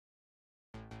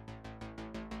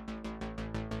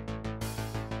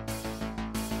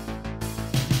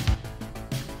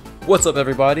What's up,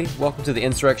 everybody? Welcome to the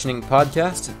Insurrection Inc.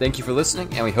 podcast. Thank you for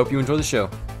listening, and we hope you enjoy the show.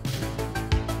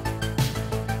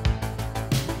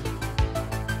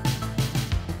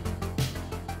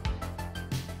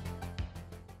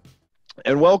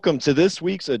 And welcome to this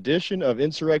week's edition of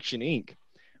Insurrection Inc.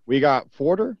 We got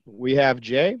Porter, we have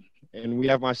Jay, and we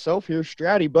have myself here,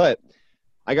 Stratty. But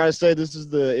I got to say, this is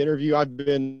the interview I've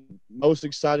been most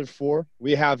excited for.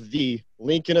 We have the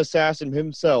Lincoln assassin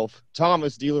himself,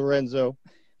 Thomas DiLorenzo.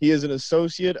 He is an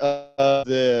associate of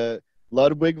the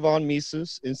Ludwig von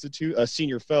Mises Institute, a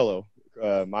senior fellow,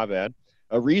 a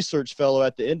research fellow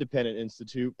at the Independent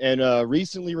Institute, and a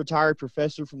recently retired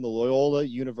professor from the Loyola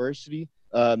University,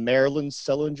 Maryland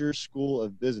Selinger School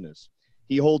of Business.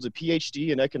 He holds a PhD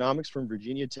in economics from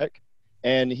Virginia Tech,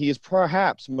 and he is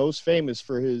perhaps most famous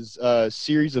for his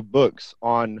series of books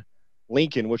on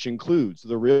Lincoln, which includes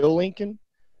The Real Lincoln,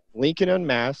 Lincoln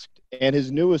Unmasked, and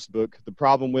his newest book, The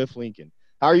Problem with Lincoln.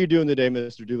 How are you doing today,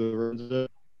 Mr. DiLorenzo?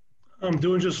 I'm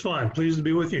doing just fine. Pleased to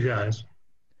be with you guys.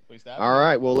 All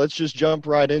right, well, let's just jump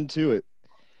right into it.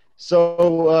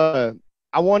 So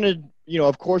I wanted,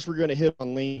 of course we're going to hit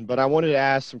on Lincoln, but I wanted to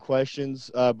ask some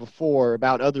questions before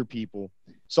about other people.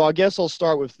 So I guess I'll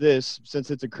start with this,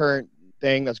 since it's a current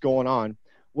thing that's going on.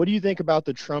 What do you think about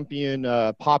the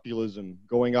Trumpian populism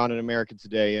going on in America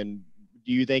today? And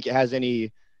do you think it has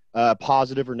any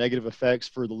positive or negative effects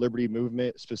for the liberty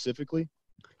movement specifically?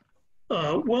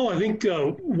 Well, I think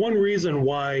one reason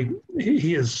why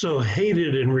he is so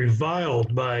hated and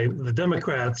reviled by the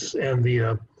Democrats and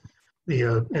the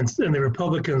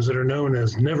Republicans that are known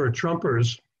as never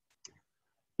Trumpers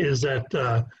is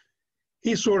that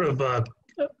he sort of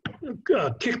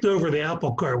kicked over the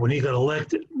apple cart when he got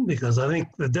elected, because I think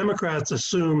the Democrats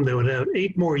assumed they would have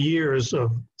 8 more years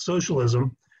of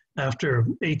socialism after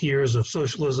 8 years of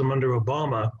socialism under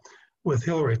Obama with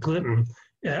Hillary Clinton,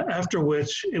 after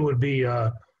which it would be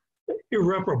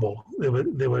irreparable. They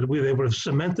would have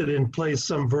cemented in place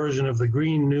some version of the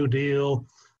Green New Deal,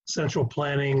 central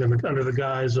planning, and under the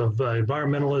guise of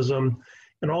environmentalism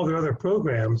and all the other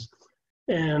programs.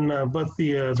 And but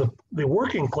the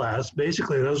working class,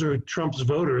 basically, those are Trump's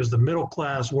voters, the middle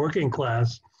class, working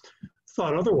class,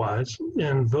 thought otherwise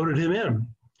and voted him in.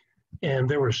 And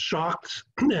they were shocked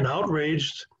and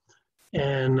outraged.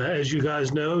 And as you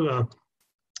guys know,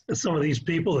 some of these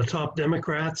people, the top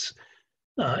Democrats,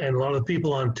 and a lot of the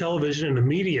people on television and the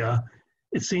media,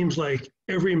 it seems like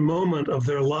every moment of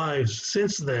their lives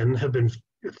since then have been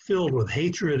filled with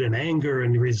hatred and anger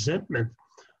and resentment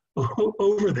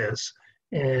over this.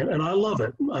 And I love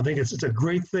it. I think it's a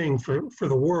great thing for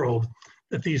the world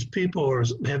that these people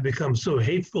have become so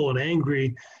hateful and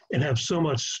angry and have so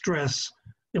much stress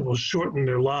it will shorten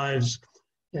their lives.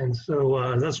 And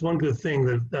so that's one good thing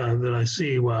that I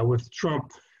see with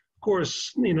Trump. Of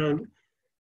course,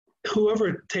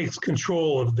 whoever takes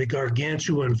control of the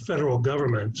gargantuan federal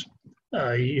government,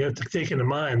 you have to take into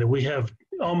mind that we have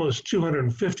almost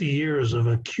 250 years of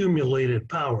accumulated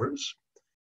powers.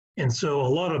 And so a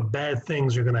lot of bad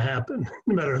things are going to happen,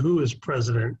 no matter who is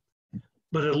president.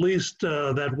 But at least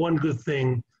that one good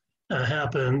thing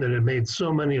happened, and it made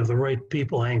so many of the right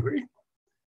people angry.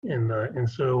 And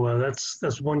so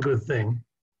that's one good thing,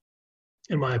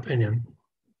 in my opinion.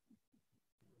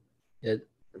 Yeah,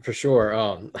 for sure.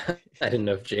 I didn't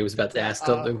know if Jay was about to ask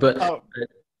something, but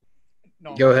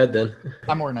no, go ahead then.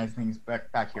 I'm organizing things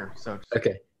back here. So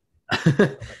Okay.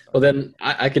 Well, then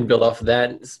I can build off of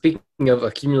that. Speaking of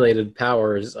accumulated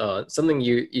powers, something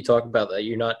you talk about that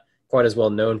you're not quite as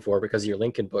well known for because of your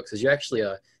Lincoln books is you actually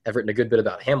have written a good bit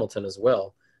about Hamilton as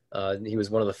well. He was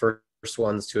one of the first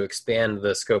ones to expand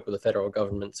the scope of the federal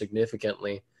government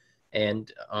significantly.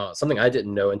 And something I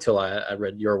didn't know until I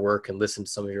read your work and listened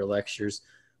to some of your lectures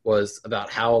was about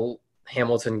how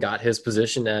Hamilton got his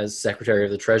position as Secretary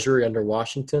of the Treasury under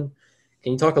Washington.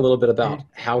 Can you talk a little bit about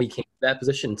how he came to that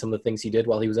position and some of the things he did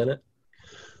while he was in it?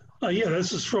 Yeah,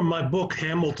 this is from my book,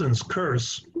 Hamilton's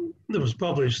Curse, that was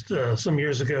published some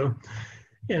years ago.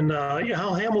 And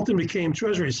how Hamilton became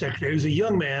Treasury Secretary. He was a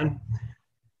young man,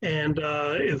 and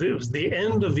it was the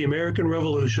end of the American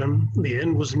Revolution. The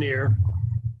end was near.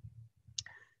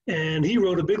 And he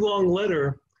wrote a big, long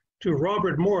letter to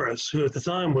Robert Morris, who at the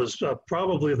time was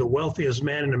probably the wealthiest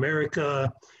man in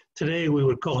America. Today, we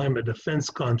would call him a defense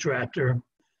contractor.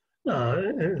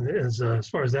 As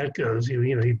far as that goes,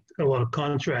 he got a lot of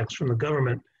contracts from the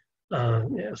government,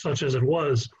 such as it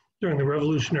was during the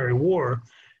Revolutionary War.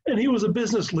 And he was a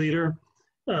business leader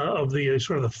of the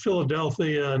sort of the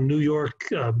Philadelphia, New York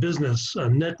business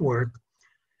network.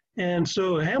 And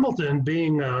so Hamilton,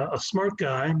 being a smart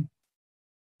guy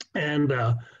and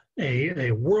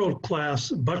a world-class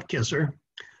butt kisser,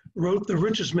 wrote the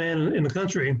richest man in the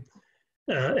country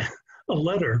uh, a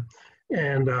letter,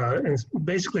 and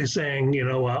basically saying,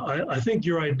 I think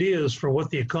your ideas for what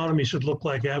the economy should look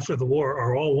like after the war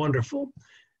are all wonderful.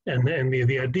 And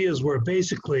the ideas were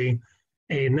basically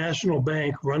a national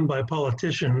bank run by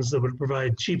politicians that would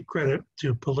provide cheap credit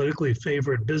to politically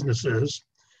favored businesses,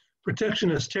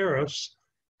 protectionist tariffs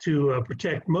to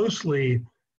protect mostly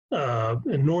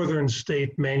northern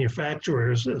state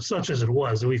manufacturers, such as it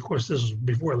was. Of course, this was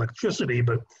before electricity,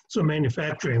 but so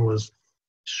manufacturing was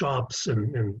shops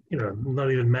and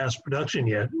not even mass production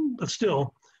yet, but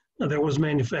still there was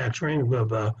manufacturing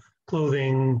of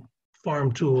clothing,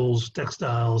 farm tools,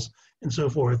 textiles, and so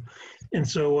forth. And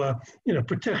so,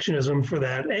 protectionism for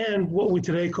that, and what we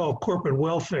today call corporate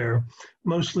welfare,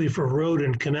 mostly for road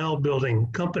and canal building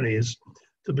companies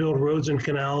to build roads and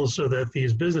canals so that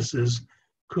these businesses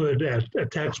could,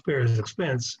 at taxpayers'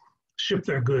 expense, ship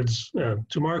their goods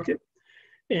to market.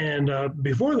 And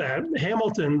before that,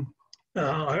 Hamilton,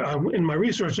 in my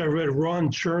research, I read Ron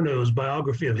Chernow's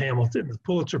biography of Hamilton, the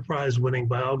Pulitzer Prize winning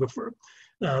biographer.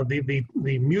 The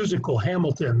musical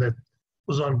Hamilton that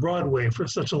was on Broadway for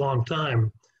such a long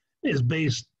time is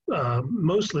based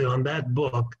mostly on that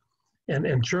book. And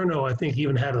Chernow, I think,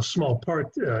 even had a small part,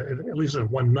 at least in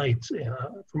one night,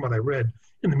 from what I read,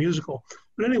 in the musical.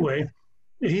 But anyway,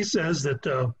 he says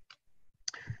that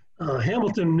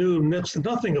Hamilton knew next to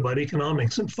nothing about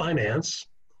economics and finance,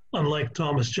 unlike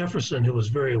Thomas Jefferson, who was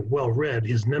very well read,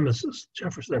 his nemesis,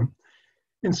 Jefferson.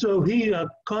 And so he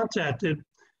contacted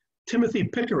Timothy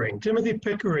Pickering. Timothy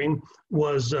Pickering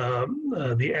was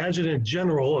the adjutant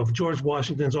general of George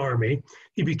Washington's army.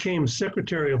 He became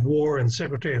Secretary of War and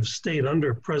Secretary of State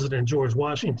under President George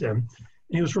Washington.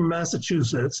 He was from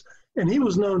Massachusetts, and he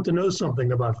was known to know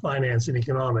something about finance and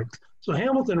economics. So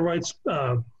Hamilton writes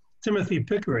Timothy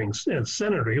Pickering,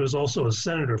 senator. He was also a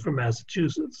senator from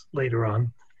Massachusetts later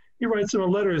on. He writes him a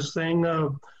letter saying,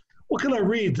 what can I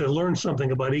read to learn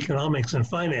something about economics and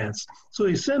finance? So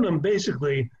he sent him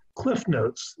basically Cliff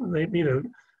Notes. I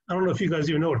don't know if you guys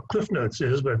even know what Cliff Notes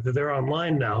is, but they're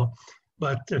online now.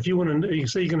 But if you want to, you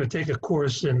say you're going to take a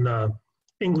course in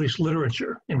English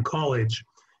literature in college,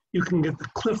 you can get the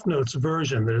Cliff Notes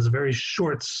version that is a very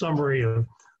short summary of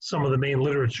some of the main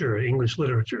literature, English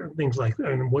literature, things like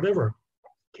that, and whatever,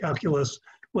 calculus,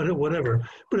 whatever.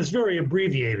 But it's very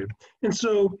abbreviated. And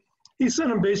so he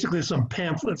sent him basically some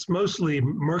pamphlets, mostly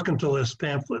mercantilist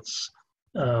pamphlets,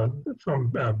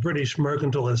 from British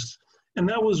mercantilists. And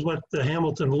that was what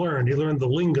Hamilton learned. He learned the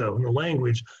lingo and the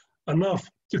language enough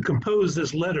to compose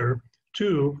this letter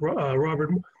to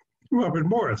Robert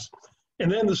Morris.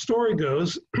 And then the story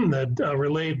goes that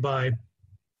relayed by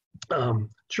Ron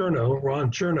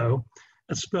Chernow,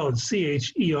 that's spelled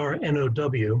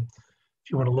Chernow, if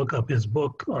you want to look up his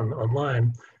book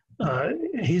online.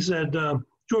 He said,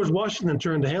 George Washington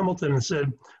turned to Hamilton and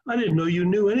said, I didn't know you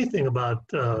knew anything about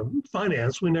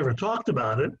finance. We never talked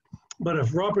about it. But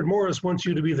if Robert Morris wants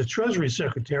you to be the Treasury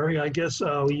Secretary, I guess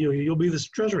you'll be the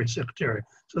Treasury Secretary.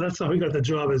 So that's how he got the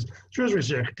job as Treasury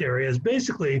Secretary, as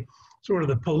basically sort of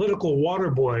the political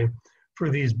water boy for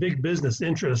these big business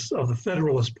interests of the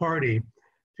Federalist Party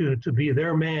to be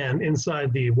their man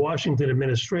inside the Washington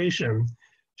administration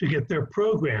to get their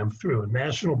program through.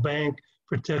 National bank,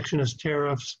 protectionist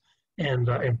tariffs, and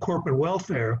corporate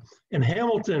welfare. And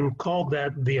Hamilton called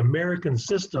that the American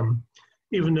system,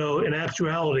 even though in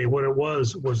actuality what it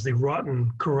was the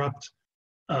rotten, corrupt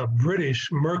British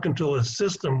mercantilist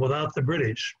system without the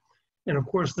British. And of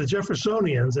course the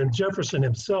Jeffersonians, and Jefferson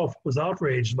himself was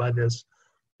outraged by this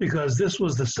because this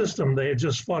was the system they had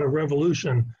just fought a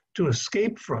revolution to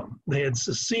escape from. They had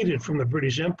seceded from the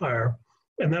British Empire,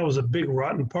 and that was a big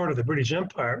rotten part of the British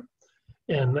Empire.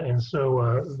 And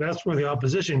so that's where the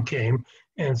opposition came.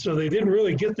 And so they didn't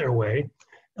really get their way.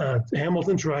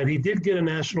 Hamilton tried. He did get a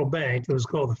national bank. It was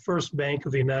called the First Bank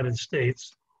of the United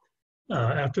States.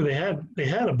 After they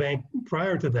had a bank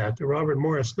prior to that, Robert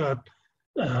Morris got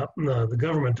the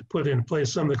government to put in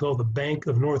place something called the Bank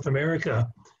of North America.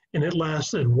 And it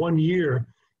lasted 1 year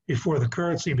before the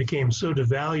currency became so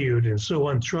devalued and so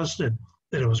untrusted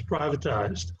that it was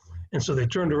privatized. And so they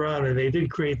turned around and they did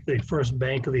create the First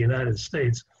Bank of the United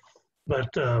States. But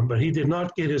he did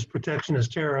not get his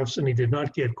protectionist tariffs, and he did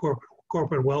not get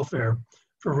corporate welfare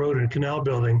for road and canal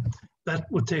building. That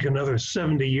would take another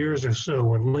 70 years or so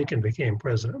when Lincoln became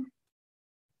president.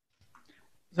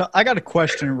 So I got a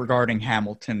question regarding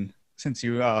Hamilton, since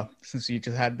you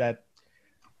just had that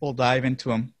full dive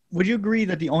into him. Would you agree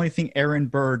that the only thing Aaron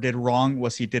Burr did wrong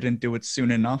was he didn't do it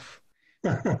soon enough?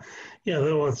 Yeah,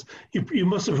 that was. You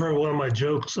must have heard one of my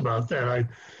jokes about that.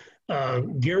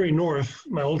 Gary North,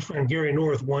 my old friend Gary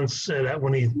North, once said that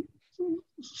when he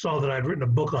saw that I'd written a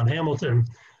book on Hamilton,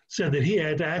 said that he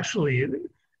had actually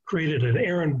created an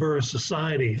Aaron Burr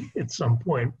Society at some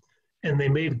point, and they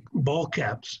made ball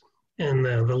caps, and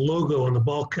the logo on the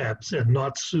ball cap said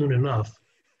 "Not soon enough,"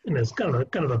 and it's kind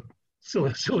of a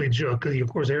silly joke. Of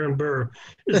course, Aaron Burr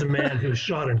is the man who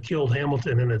shot and killed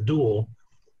Hamilton in a duel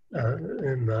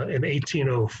in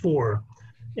 1804.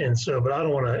 And so, but I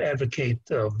don't want to advocate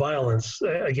violence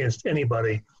against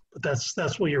anybody. But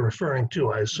that's what you're referring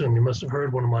to, I assume. You must have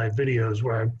heard one of my videos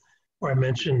where I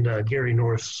mentioned Gary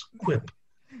North's quip.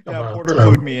 Yeah, Porter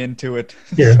put me into it.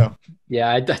 Yeah, So.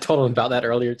 Yeah, I told him about that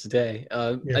earlier today.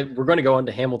 Yeah. We're going to go on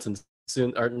to Hamilton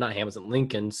soon, or not Hamilton,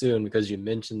 Lincoln soon, because you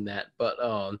mentioned that. But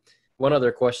one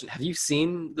other question: have you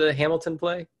seen the Hamilton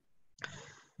play?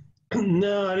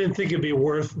 No, I didn't think it'd be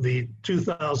worth the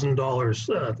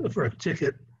 $2,000 for a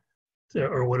ticket,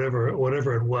 or whatever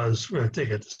it was for a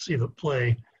ticket to see the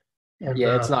play. And,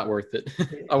 Yeah, it's not worth it.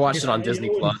 I watched it on Disney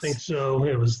I wouldn't Plus. think so.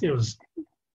 It was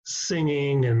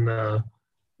singing and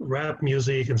rap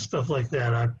music and stuff like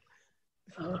that.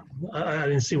 I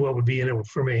didn't see what would be in it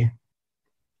for me.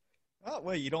 Oh,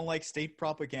 wait, you don't like state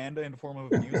propaganda in the form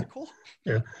of a musical?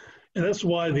 Yeah, and that's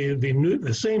why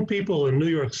the same people in New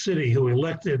York City who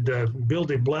elected Bill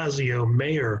de Blasio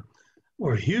mayor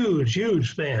were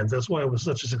huge fans. That's why it was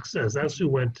such a success. That's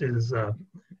who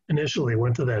initially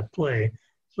went to that play.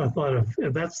 So I thought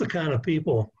if that's the kind of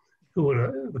people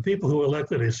the people who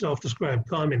elected a self-described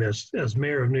communist as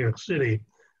mayor of New York City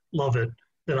love it,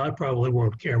 then I probably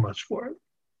won't care much for it.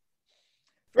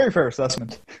 Very fair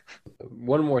assessment.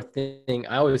 One more thing.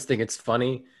 I always think it's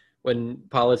funny when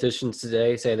politicians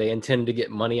today say they intend to get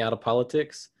money out of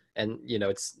politics, and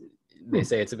they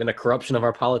say it's been a corruption of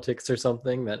our politics or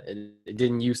something, that it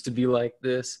didn't used to be like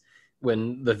this,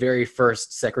 when the very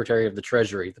first Secretary of the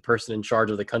Treasury, the person in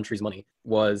charge of the country's money,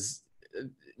 was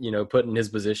put in his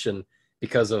position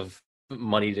because of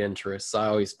moneyed interests. I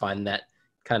always find that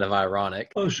kind of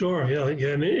ironic. Oh, sure. Yeah.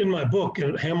 And in my book,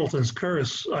 in Hamilton's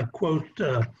Curse, I quote,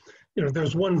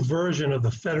 there's one version of the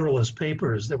Federalist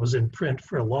Papers that was in print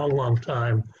for a long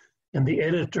time. And the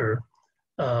editor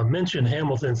mentioned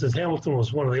Hamilton, says Hamilton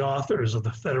was one of the authors of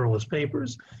the Federalist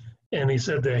Papers. And he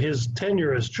said that his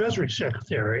tenure as Treasury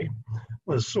Secretary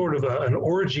was sort of an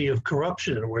orgy of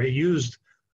corruption, where he used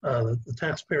the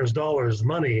taxpayers' dollars,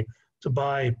 money, to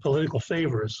buy political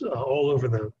favors all over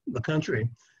the country.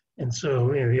 And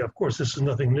so, of course, this is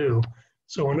nothing new.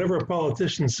 So whenever a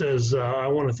politician says, I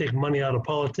want to take money out of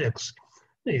politics,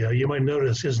 you might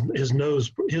notice his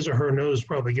or her nose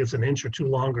probably gets an inch or two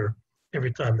longer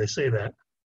every time they say that.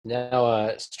 Now,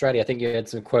 Stratty, I think you had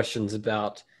some questions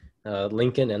about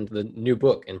Lincoln and the new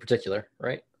book in particular,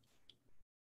 right?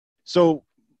 So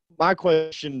my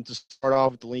question to start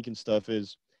off with the Lincoln stuff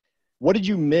is, what did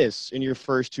you miss in your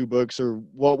first two books, or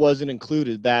what wasn't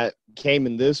included that came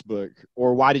in this book,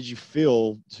 or why did you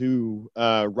feel to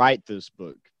write this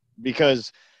book?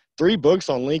 Because 3 books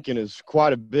on Lincoln is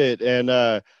quite a bit, and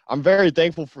I'm very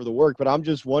thankful for the work, but I'm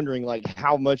just wondering,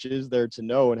 how much is there to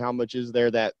know and how much is there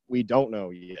that we don't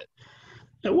know yet?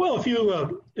 Well,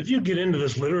 if you get into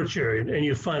this literature and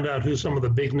you find out who some of the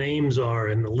big names are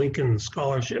in the Lincoln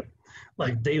scholarship,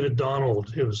 like David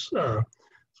Donald, who's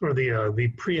sort of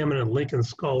the preeminent Lincoln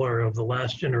scholar of the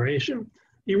last generation,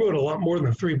 he wrote a lot more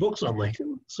than 3 books on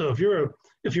Lincoln. So if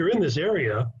you're in this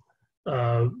area,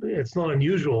 it's not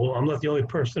unusual. I'm not the only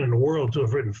person in the world to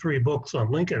have written 3 books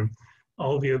on Lincoln. A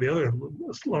lot of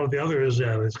the others,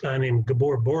 this guy named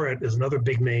Gabor Borat is another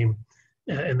big name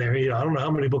in there. I don't know how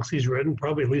many books he's written,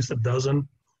 probably at least a dozen.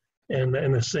 And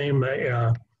the same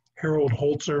Harold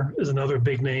Holzer is another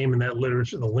big name in that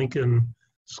literature, the Lincoln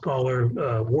scholar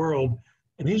world.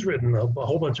 And he's written a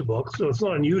whole bunch of books. So it's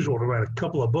not unusual to write a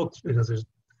couple of books because it's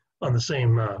on the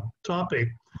same topic.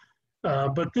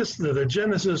 But the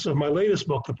genesis of my latest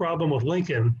book, The Problem with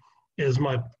Lincoln, is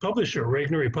my publisher,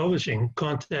 Regnery Publishing,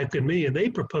 contacted me, and they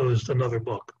proposed another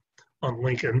book on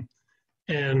Lincoln.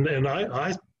 And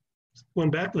I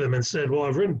went back to them and said, well,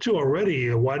 I've written 2 already.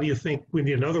 Why do you think we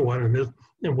need another one?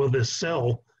 And will this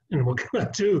sell? And what can I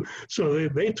do? So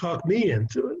they talked me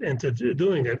into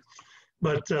doing it.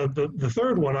 But the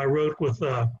third one I wrote with,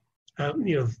 The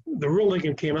Real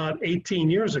Lincoln came out 18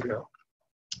 years ago.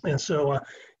 And so,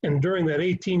 and during that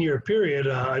 18-year period,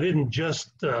 I didn't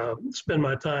just spend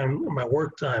my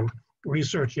work time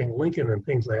researching Lincoln and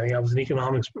things like that. I was an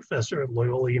economics professor at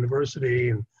Loyola University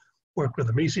and worked with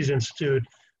the Mises Institute.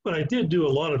 But I did do a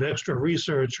lot of extra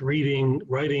research, reading,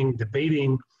 writing,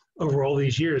 debating over all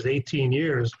these years, 18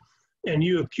 years. And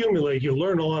you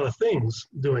learn a lot of things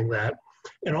doing that.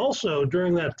 And also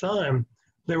during that time,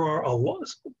 there are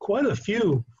quite a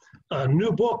few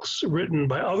new books written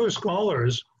by other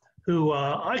scholars who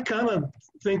I kind of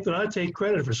think that I take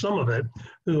credit for some of it,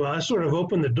 who I sort of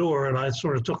opened the door and I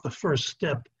sort of took the first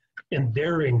step in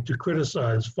daring to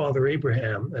criticize Father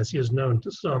Abraham, as he is known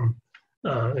to some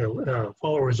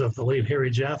followers of the late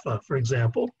Harry Jaffa, for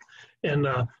example. And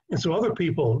so other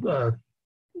people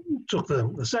took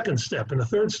the second step and the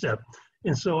third step.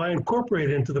 And so I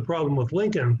incorporated into the problem with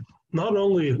Lincoln not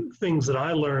only things that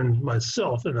I learned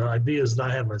myself and the ideas that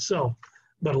I had myself,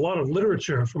 but a lot of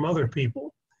literature from other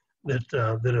people that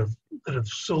have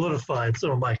solidified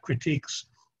some of my critiques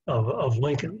of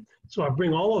Lincoln. So I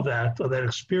bring all of that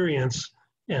experience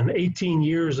and 18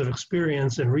 years of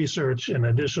experience and research and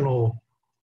additional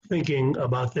thinking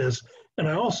about this. And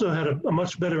I also had a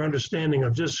much better understanding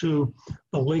of just who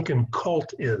the Lincoln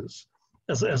cult is,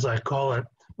 as I call it,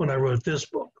 when I wrote this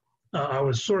book. I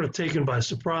was sort of taken by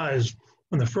surprise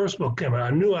when the first book came out. I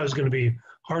knew I was going to be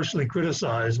harshly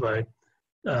criticized by,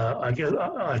 I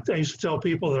used to tell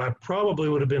people that I probably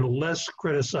would have been less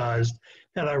criticized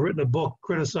had I written a book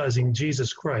criticizing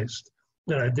Jesus Christ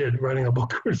than I did writing a book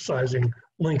criticizing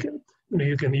Lincoln. You know,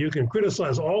 you can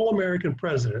criticize all American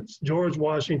presidents, George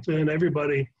Washington,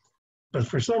 everybody, but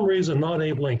for some reason not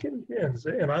Abe Lincoln.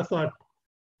 And I thought,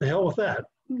 the hell with that.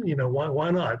 You know,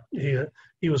 why not?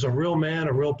 He was a real man,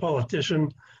 a real politician.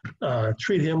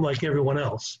 Treat him like everyone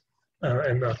else.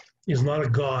 He's not a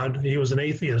god. He was an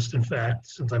atheist, in fact,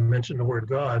 since I mentioned the word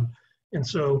God. And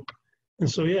so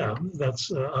yeah, that's.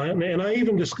 And I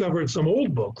even discovered some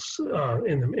old books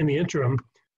in the interim,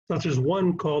 such as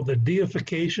one called "The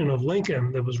Deification of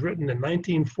Lincoln" that was written in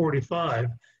 1945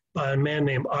 by a man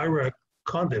named Ira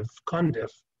Condiff.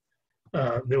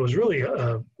 There was really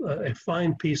a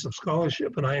fine piece of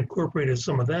scholarship, and I incorporated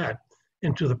some of that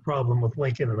into the problem with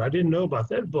Lincoln. And I didn't know about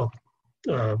that book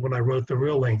when I wrote The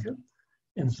Real Lincoln.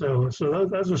 And so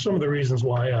those are some of the reasons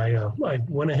why I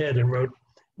went ahead and wrote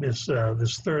this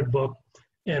third book.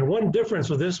 And one difference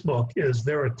with this book is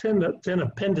there are 10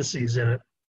 appendices in it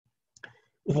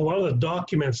with a lot of the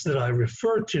documents that I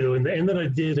refer to and that I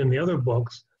did in the other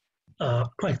books,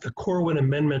 like the Corwin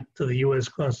Amendment to the U.S.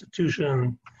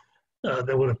 Constitution,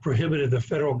 that would have prohibited the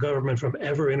federal government from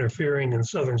ever interfering in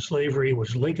Southern slavery,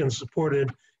 which Lincoln supported.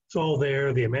 It's all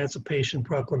there. The Emancipation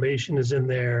Proclamation is in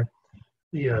there.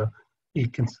 The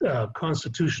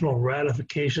constitutional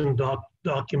ratification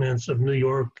documents of New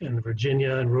York and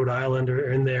Virginia and Rhode Island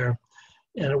are in there,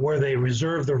 and where they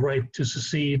reserve the right to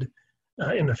secede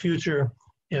in the future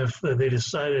if they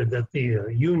decided that the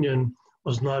Union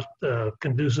was not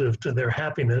conducive to their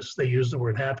happiness. They use the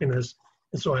word happiness.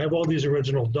 And so I have all these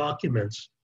original documents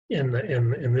in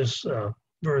this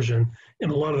version,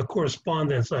 and a lot of the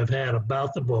correspondence I've had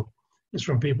about the book is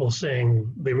from people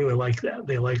saying they really like that.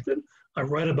 They liked it. I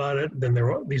write about it, then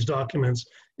there are these documents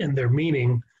and their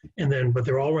meaning, but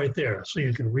they're all right there, so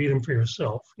you can read them for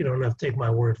yourself. You don't have to take my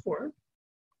word for it.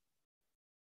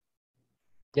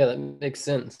 Yeah, that makes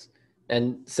sense.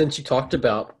 And since you talked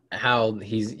about how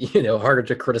he's, harder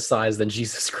to criticize than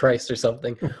Jesus Christ or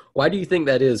something, why do you think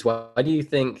that is? Why do you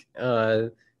think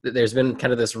that there's been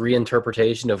kind of this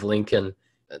reinterpretation of Lincoln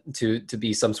to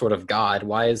be some sort of God?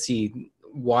 Why is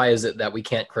it that we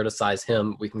can't criticize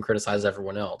him? We can criticize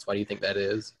everyone else. Why do you think that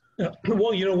is? Yeah.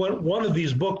 Well, one of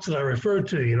these books that I referred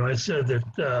to, I said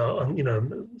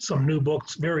that, some new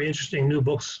books, very interesting new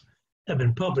books have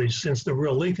been published since The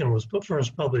Real Lincoln was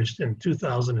first published in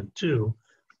 2002.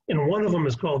 And one of them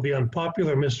is called The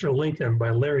Unpopular Mr. Lincoln by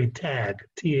Larry Tagg,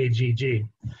 T-A-G-G.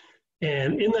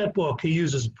 And in that book, he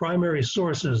uses primary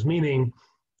sources, meaning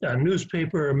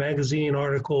newspaper, magazine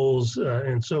articles,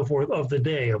 and so forth of the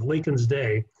day, of Lincoln's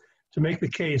day, to make the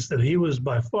case that he was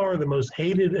by far the most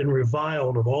hated and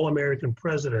reviled of all American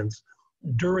presidents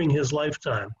during his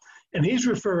lifetime. And he's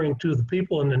referring to the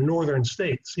people in the northern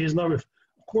states. He's not, of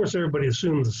course, everybody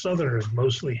assumed the Southerners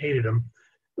mostly hated him.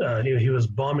 He was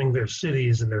bombing their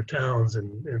cities and their towns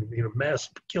and mass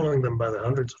killing them by the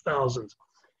hundreds of thousands.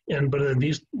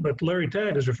 But Larry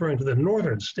Tagg is referring to the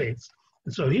northern states.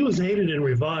 And so he was hated and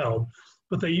reviled,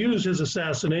 but they used his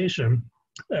assassination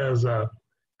as a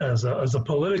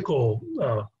political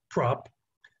prop.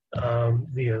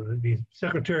 The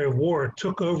Secretary of War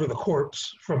took over the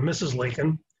corpse from Mrs.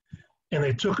 Lincoln, and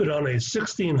they took it on a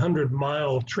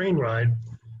 1,600-mile train ride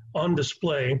on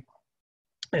display.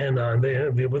 And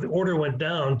the order went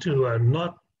down to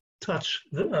not touch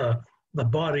the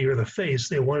body or the face.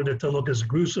 They wanted it to look as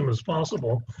gruesome as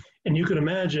possible. And you can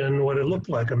imagine what it looked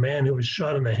like, a man who was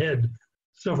shot in the head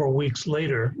several weeks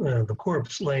later, the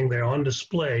corpse laying there on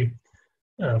display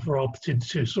for all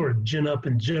to sort of gin up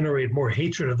and generate more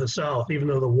hatred of the South, even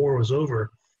though the war was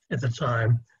over at the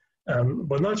time,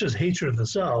 but not just hatred of the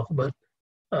South, but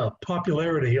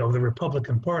popularity of the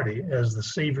Republican Party as the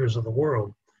saviors of the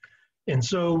world. And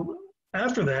so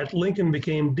after that, Lincoln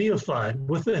became deified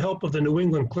with the help of the New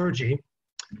England clergy.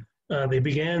 They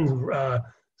began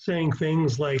saying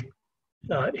things like,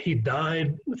 he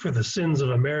died for the sins of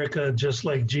America, just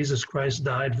like Jesus Christ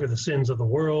died for the sins of the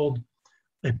world.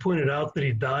 They pointed out that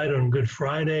he died on Good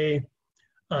Friday.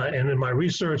 And in my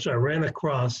research, I ran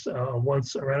across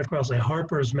a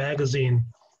Harper's Magazine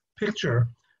picture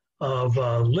of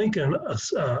Lincoln,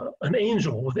 an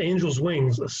angel with angel's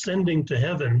wings ascending to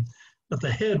heaven, but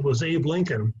the head was Abe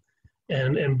Lincoln,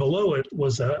 and below it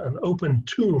was an open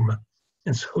tomb.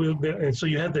 And so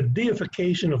you had the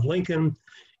deification of Lincoln.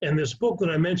 And this book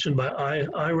that I mentioned by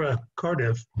Ira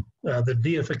Cardiff, The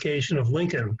Deification of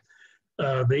Lincoln,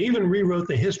 they even rewrote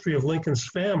the history of Lincoln's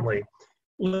family.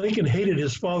 Lincoln hated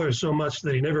his father so much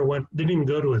that he didn't even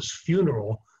go to his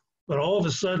funeral. But all of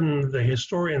a sudden, the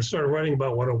historians started writing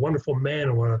about what a wonderful man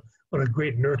and what a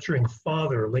great nurturing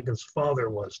father Lincoln's father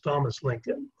was, Thomas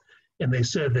Lincoln. And they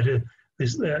said that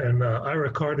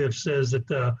Ira Cardiff says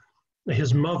that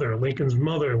his mother, Lincoln's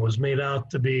mother, was made out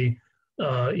to be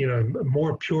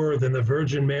more pure than the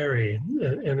Virgin Mary,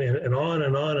 and on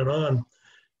and on and on.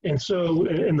 And so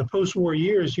in the post-war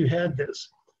years, you had this.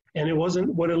 And it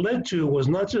wasn't, what it led to was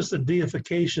not just the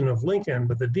deification of Lincoln,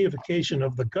 but the deification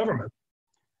of the government.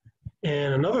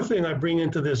 And another thing I bring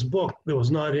into this book that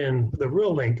was not in The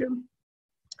Real Lincoln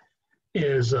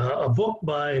is a book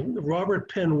by Robert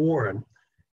Penn Warren.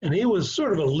 And he was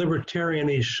sort of a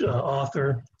libertarianish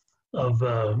author of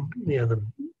the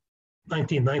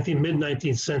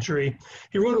mid-19th century.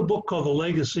 He wrote a book called The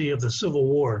Legacy of the Civil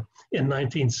War in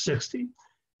 1960.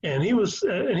 And he's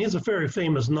a very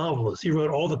famous novelist. He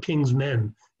wrote All the King's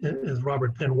Men, as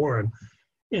Robert Penn Warren.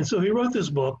 And so he wrote this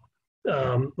book,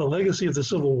 The Legacy of the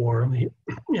Civil War.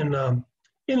 And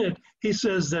in it, he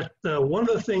says that one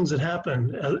of the things that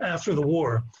happened after the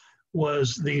war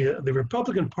was the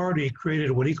Republican Party created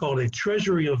what he called a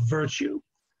treasury of virtue.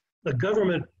 The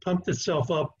government pumped itself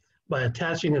up by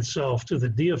attaching itself to the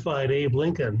deified Abe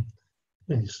Lincoln,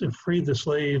 and freed the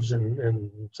slaves and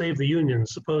saved the Union,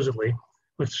 supposedly,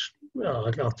 which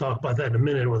I'll talk about that in a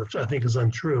minute, which I think is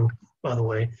untrue, by the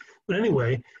way. But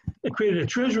anyway, it created a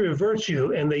treasury of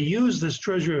virtue, and they used this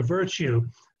treasury of virtue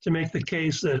to make the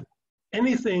case that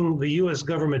anything the U.S.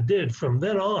 government did from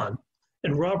then on,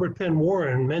 and Robert Penn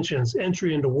Warren mentions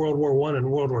entry into World War I and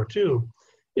World War II,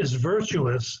 is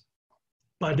virtuous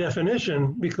by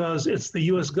definition because it's the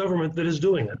U.S. government that is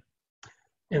doing it.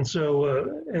 And so,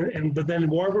 but then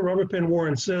Robert Penn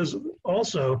Warren says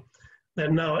also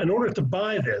that now, in order to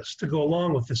buy this, to go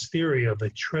along with this theory of a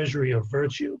treasury of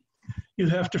virtue, you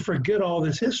have to forget all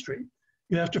this history.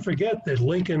 You have to forget that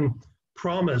Lincoln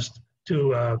promised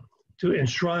to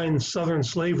enshrine Southern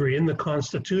slavery in the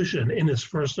Constitution in his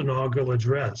first inaugural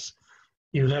address.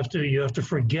 You have to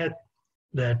forget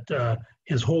that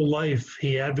his whole life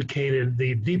he advocated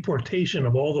the deportation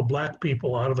of all the black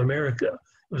people out of America.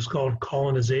 It was called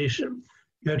colonization.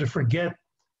 You had to forget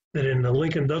that in the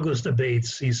Lincoln-Douglas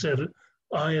debates, he said,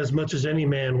 "I, as much as any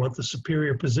man, want the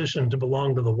superior position to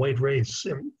belong to the white race."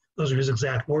 And those are his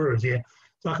exact words. Yeah,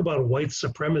 talk about white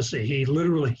supremacy. He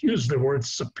literally used the word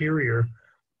superior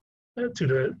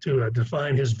to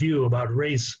define his view about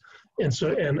race, and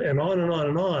so and on and on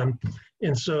and on.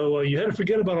 And so you had to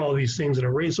forget about all these things and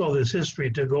erase all this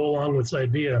history to go along with this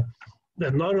idea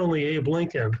that not only Abe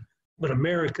Lincoln, but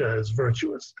America is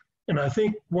virtuous. And I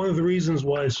think one of the reasons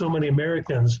why so many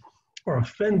Americans are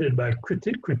offended by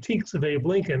critiques of Abe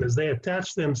Lincoln is they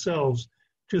attach themselves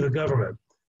to the government.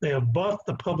 They have bought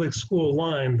the public school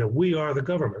line that we are the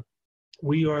government.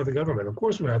 We are the government. Of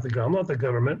course we have the government. I'm not the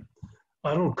government.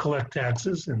 I don't collect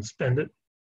taxes and spend it.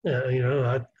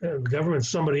 The government's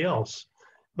somebody else.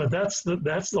 But that's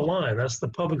the line. That's the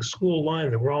public school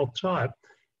line that we're all taught.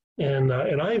 And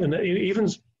I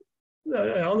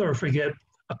I'll never forget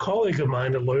a colleague of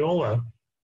mine at Loyola,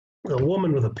 a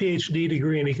woman with a PhD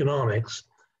degree in economics,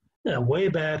 way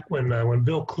back when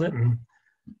Bill Clinton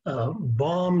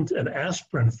bombed an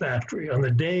aspirin factory on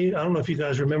the day. I don't know if you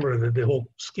guys remember the whole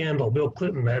scandal. Bill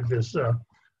Clinton had this a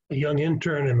young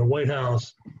intern in the White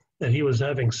House that he was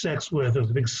having sex with. It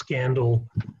was a big scandal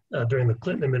during the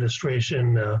Clinton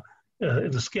administration. It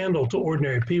was a scandal to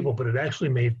ordinary people, but it actually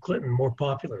made Clinton more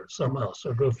popular somehow.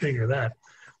 So go figure that.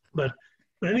 But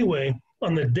anyway,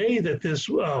 on the day that this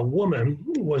woman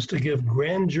was to give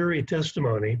grand jury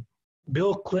testimony,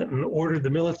 Bill Clinton ordered the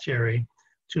military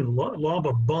to lob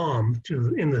a bomb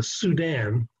in the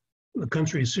Sudan, the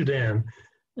country Sudan,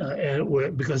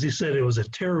 because he said it was a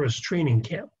terrorist training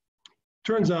camp.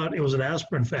 Turns out it was an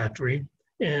aspirin factory,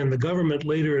 and the government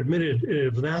later admitted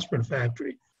it was an aspirin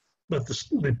factory. But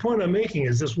the point I'm making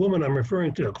is this woman I'm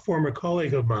referring to, a former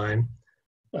colleague of mine,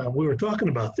 we were talking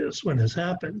about this when this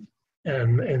happened,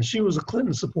 and she was a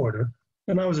Clinton supporter,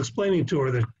 and I was explaining to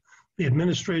her that the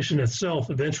administration itself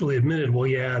eventually admitted, well,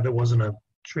 yeah, there wasn't a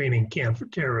training camp for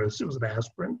terrorists, it was an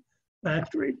aspirin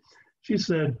factory. She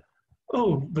said,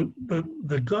 oh,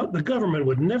 the government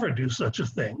would never do such a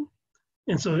thing.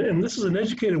 And this is an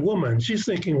educated woman. She's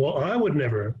thinking, well, I would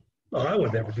never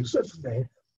do such a thing.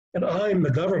 And I'm the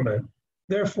government.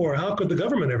 Therefore, how could the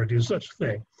government ever do such a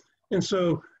thing? And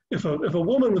so if a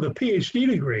woman with a PhD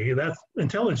degree, that's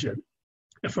intelligent,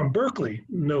 from Berkeley,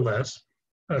 no less,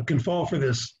 can fall for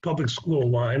this public school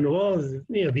line, well,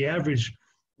 the average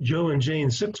Joe and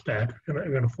Jane six-pack are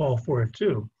going to fall for it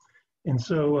too. And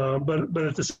so, but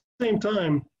at the same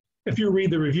time, if you read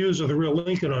the reviews of The Real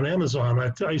Lincoln on Amazon,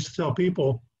 I used to tell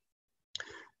people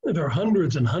there are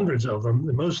hundreds and hundreds of them,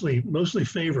 mostly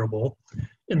favorable.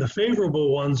 And the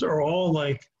favorable ones are all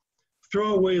like,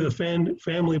 throw away the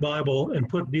family Bible and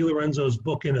put DiLorenzo's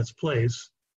book in its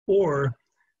place, or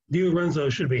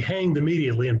DiLorenzo should be hanged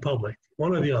immediately in public,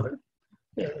 one or the other.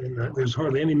 And there's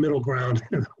hardly any middle ground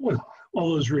in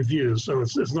all those reviews. So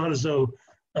it's not as though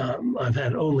I've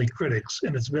had only critics,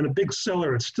 and it's been a big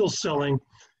seller. It's still selling.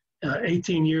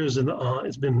 18 years, and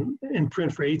it's been in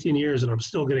print for 18 years, and I'm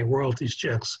still getting royalties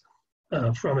checks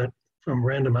from it, from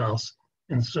Random House.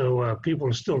 And so people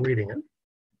are still reading it.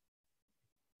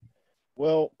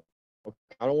 Well,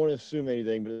 I don't want to assume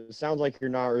anything, but it sounds like you're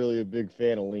not really a big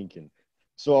fan of Lincoln.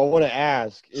 So I want to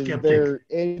ask, is there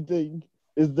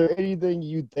anything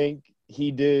you think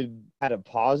he did had a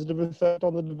positive effect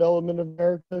on the development of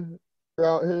America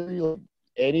throughout history? Like,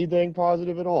 anything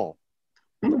positive at all?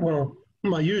 Well,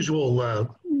 my usual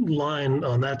line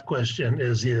on that question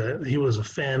is he was a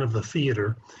fan of the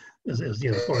theater, as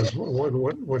far as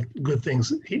what good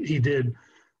things he did.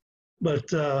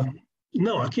 But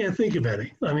no, I can't think of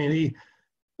any. I mean,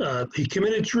 he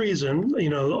committed treason.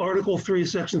 Article 3,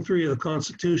 Section 3 of the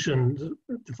Constitution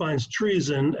defines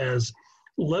treason as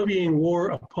levying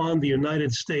war upon the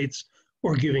United States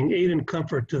or giving aid and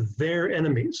comfort to their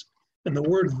enemies. And the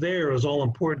word "their" is all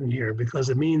important here because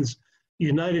it means the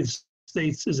United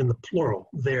States is in the plural,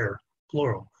 their,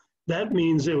 plural. That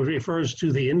means it refers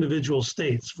to the individual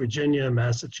states, Virginia,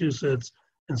 Massachusetts,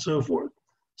 and so forth.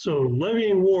 So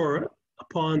levying war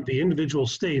upon the individual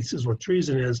states is what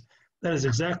treason is. That is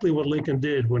exactly what Lincoln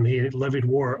did when he levied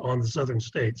war on the southern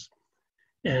states.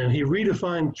 And he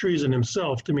redefined treason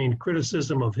himself to mean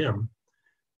criticism of him.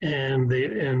 And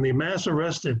the mass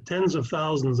arrested tens of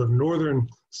thousands of northern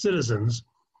citizens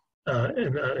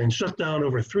and shut down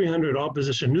over 300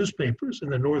 opposition newspapers in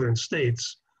the northern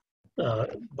states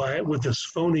with this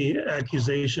phony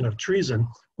accusation of treason,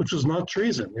 which was not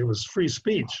treason. It was free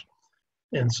speech.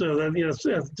 And so that,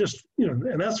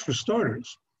 and that's for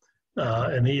starters.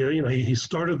 And he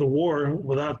started the war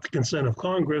without the consent of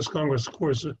Congress. Congress, of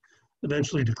course,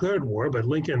 eventually declared war, but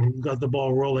Lincoln got the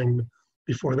ball rolling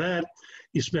before that.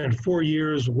 He spent 4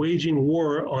 years waging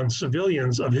war on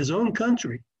civilians of his own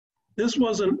country. This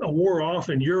wasn't a war off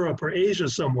in Europe or Asia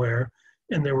somewhere,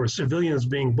 and there were civilians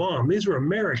being bombed. These were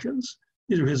Americans.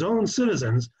 These were his own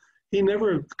citizens. He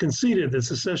never conceded that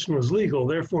secession was legal.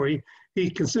 Therefore, he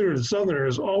considered the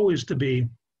Southerners always to be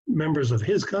members of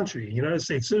his country, United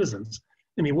States citizens,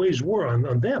 and he waged war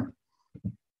on them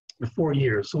for 4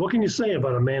 years. So what can you say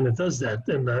about a man that does that?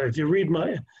 And if you read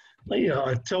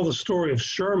I tell the story of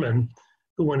Sherman,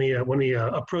 who when he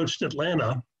approached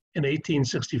Atlanta in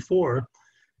 1864,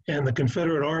 and the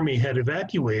Confederate Army had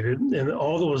evacuated, and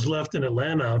all that was left in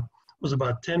Atlanta was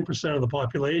about 10% of the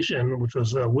population, which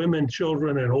was women,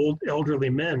 children, and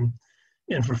elderly men.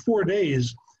 And for 4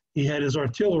 days, he had his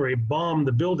artillery bomb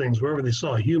the buildings wherever they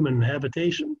saw human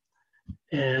habitation.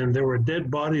 And there were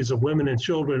dead bodies of women and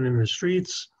children in the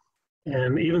streets.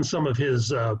 And even some of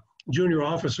his junior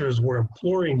officers were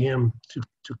imploring him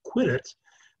to quit it.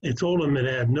 They told him it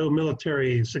had no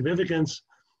military significance,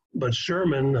 but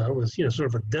Sherman was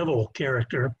sort of a devil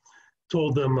character,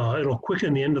 told them it'll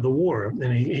quicken the end of the war.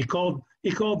 And he called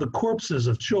the corpses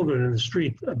of children in the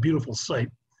street a beautiful sight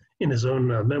in his own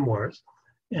memoirs.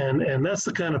 And that's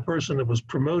the kind of person that was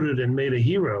promoted and made a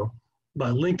hero by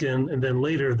Lincoln, and then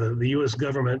later the U.S.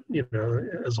 government,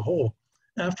 as a whole,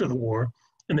 after the war.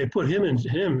 And they put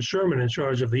Sherman, in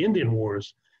charge of the Indian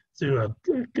Wars, the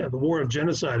war of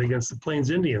genocide against the Plains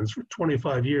Indians for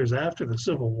 25 years after the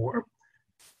Civil War.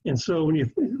 And so when you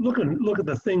look at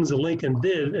the things that Lincoln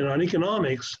did, and on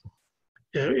economics,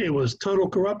 it was total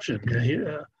corruption.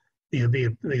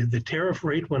 The tariff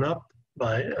rate went up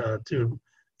to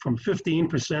from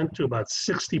 15% to about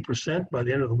 60% by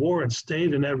the end of the war, and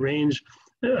stayed in that range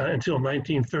until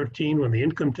 1913 when the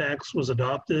income tax was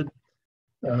adopted.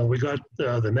 We got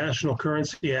the National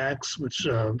Currency Acts, which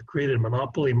created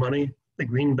monopoly money, the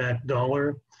greenback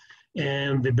dollar,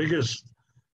 and the biggest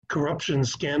corruption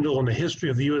scandal in the history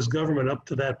of the U.S. government up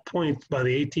to that point by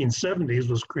the 1870s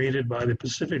was created by the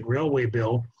Pacific Railway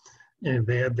Bill, and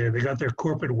they got their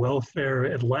corporate welfare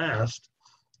at last.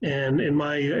 And in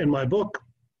my book,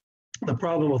 The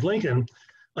Problem with Lincoln,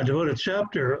 I devote a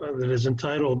chapter that is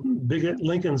entitled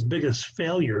Lincoln's Biggest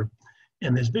Failure.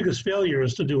 And his biggest failure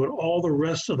is to do what all the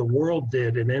rest of the world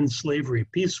did and end slavery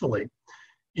peacefully.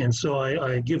 And so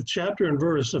I give chapter and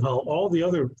verse of how all the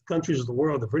other countries of the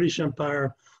world, the British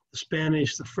Empire, the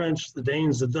Spanish, the French, the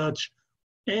Danes, the Dutch,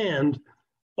 and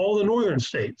all the northern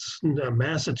states,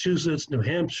 Massachusetts, New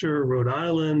Hampshire, Rhode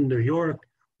Island, New York,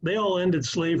 they all ended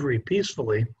slavery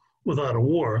peacefully without a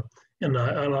war. And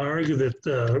I argue that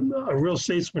a real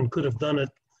statesman could have done it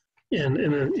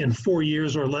in 4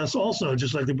 years or less also,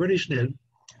 just like the British did,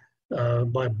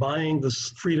 by buying the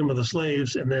freedom of the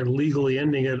slaves and then legally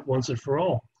ending it once and for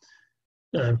all.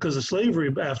 Because the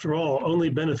slavery, after all, only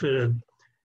benefited,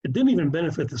 it didn't even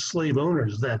benefit the slave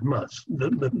owners that much.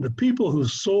 The people who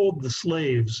sold the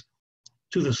slaves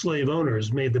to the slave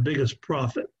owners made the biggest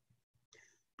profit.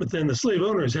 But then the slave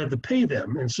owners had to pay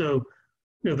them. And so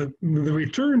the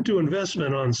return to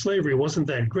investment on slavery wasn't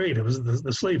that great. It was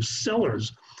the slave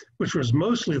sellers, which was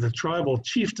mostly the tribal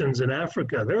chieftains in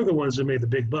Africa. They're the ones who made the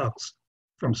big bucks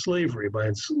from slavery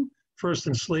by first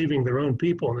enslaving their own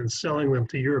people and then selling them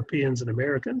to Europeans and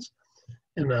Americans.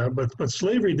 And but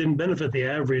slavery didn't benefit the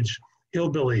average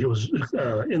hillbilly who was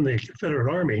in the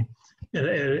Confederate Army.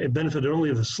 It benefited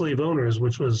only the slave owners,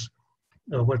 which was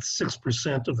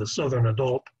 6% of the Southern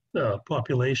adult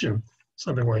population,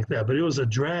 something like that. But it was a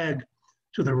drag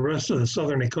to the rest of the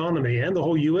Southern economy and the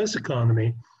whole U.S.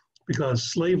 economy,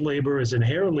 because slave labor is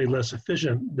inherently less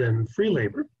efficient than free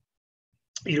labor.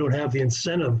 You don't have the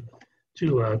incentive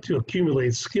to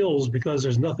accumulate skills because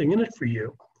there's nothing in it for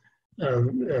you.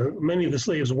 Many of the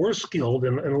slaves were skilled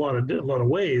in a lot of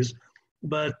ways,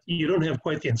 but you don't have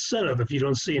quite the incentive if you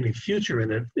don't see any future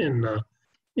in it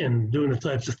in doing the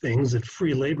types of things that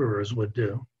free laborers would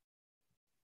do.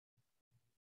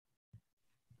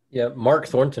 Yeah, Mark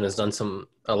Thornton has done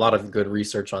a lot of good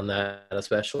research on that,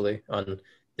 especially on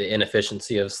the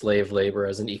inefficiency of slave labor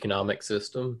as an economic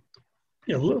system.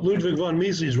 Yeah, Ludwig von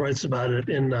Mises writes about it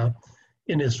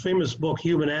in his famous book,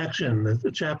 Human Action,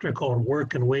 the chapter called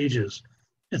Work and Wages.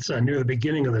 It's near the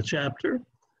beginning of the chapter,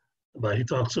 but he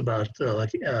talks about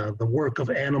the work of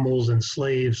animals and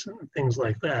slaves and things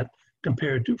like that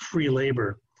compared to free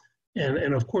labor.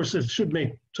 And of course, it should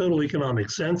make total economic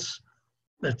sense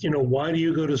that, why do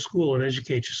you go to school and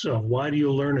educate yourself? Why do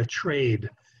you learn a trade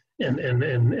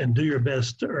and do your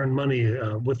best to earn money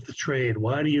with the trade?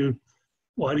 Why do you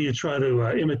try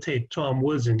to imitate Tom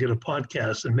Woods and get a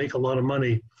podcast and make a lot of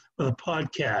money with a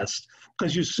podcast?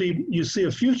 Because you see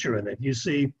a future in it. You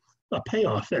see a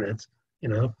payoff in it,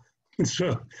 And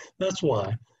so that's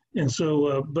why. And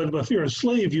so, but if you're a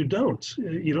slave, you don't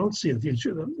see the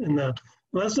future. And well,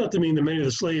 that's not to mean that many of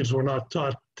the slaves were not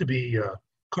taught to be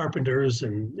carpenters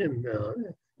and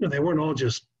they weren't all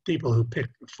just people who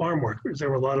picked farm workers. There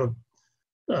were a lot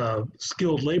of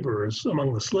skilled laborers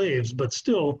among the slaves, but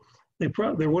still, there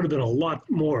would have been a lot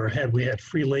more had we had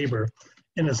free labor.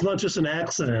 And it's not just an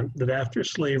accident that after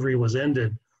slavery was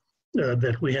ended,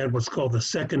 that we had what's called the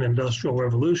Second Industrial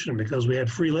Revolution, because we had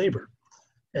free labor.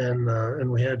 And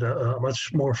we had a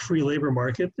much more free labor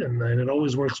market, and it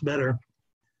always works better.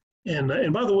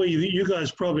 And by the way, you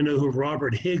guys probably know who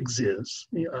Robert Higgs is.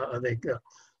 I think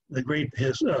the great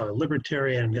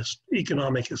libertarian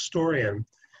economic historian.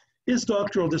 His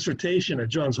doctoral dissertation at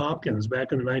Johns Hopkins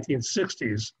back in the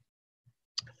 1960s,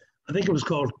 I think it was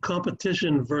called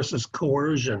Competition versus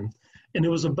Coercion. And it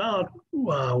was about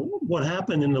what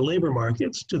happened in the labor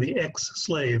markets to the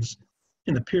ex-slaves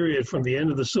in the period from the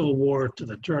end of the Civil War to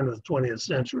the turn of the 20th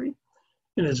century.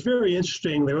 And it's very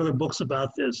interesting. There are other books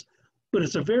about this, but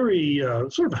it's a very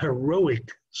sort of heroic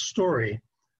story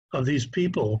of these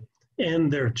people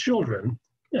and their children,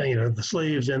 the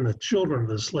slaves and the children of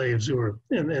the slaves who were,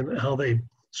 and how they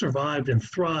survived and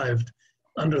thrived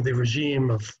under the regime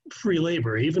of free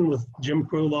labor, even with Jim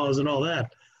Crow laws and all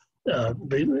that.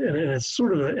 And it's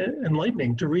sort of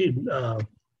enlightening to read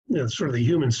sort of the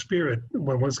human spirit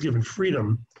when one's given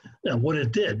freedom and what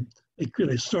it did.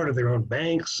 They started their own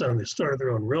banks, and they started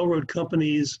their own railroad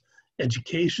companies,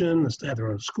 education, they had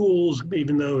their own schools,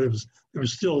 even though there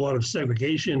was still a lot of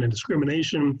segregation and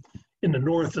discrimination in the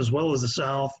North as well as the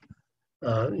South.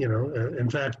 In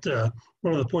fact,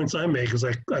 one of the points I make is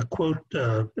I quote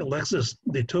Alexis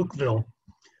de Tocqueville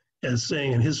as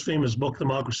saying in his famous book,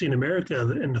 Democracy in America,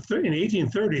 in the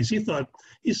 1830s,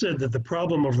 he said that the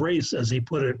problem of race, as he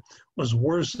put it, was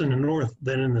worse in the North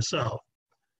than in the South.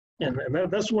 And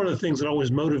that's one of the things that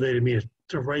always motivated me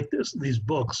to write these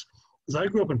books. Because I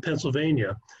grew up in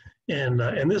Pennsylvania, and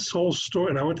this whole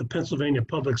story, and I went to Pennsylvania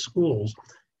public schools,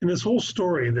 and this whole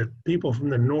story that people from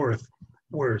the North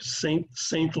were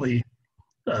saintly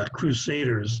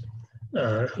crusaders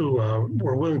who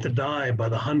were willing to die by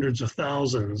the hundreds of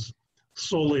thousands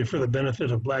solely for the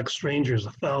benefit of black strangers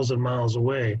 1,000 miles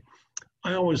away.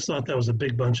 I always thought that was a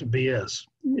big bunch of BS.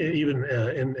 Even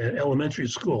in elementary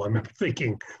school, I remember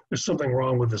thinking there's something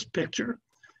wrong with this picture.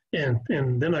 And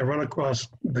then I run across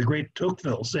the great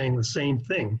Tocqueville saying the same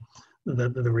thing,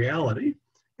 the reality.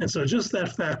 And so just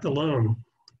that fact alone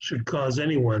should cause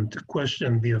anyone to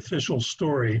question the official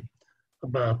story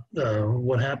about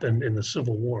what happened in the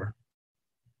Civil War.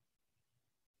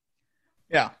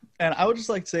 Yeah, and I would just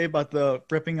like to say about the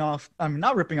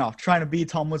trying to be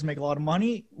Tom Woods, make a lot of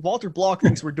money. Walter Block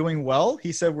thinks we're doing well.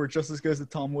 He said we're just as good as the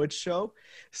Tom Woods show.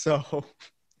 So,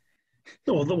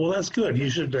 well, that's good. You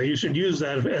should use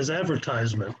that as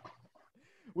advertisement.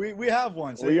 We have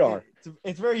one. So we are.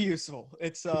 It's very useful.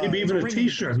 It's maybe even a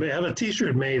T-shirt. Maybe have a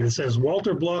T-shirt made that says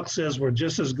Walter Block says we're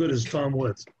just as good as Tom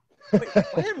Woods. Wait,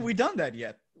 why haven't we done that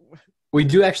yet? We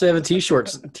do actually have a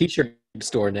T-shirt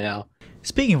store now.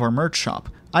 Speaking of our merch shop,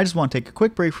 I just want to take a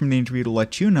quick break from the interview to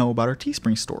let you know about our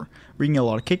Teespring store, where you can get a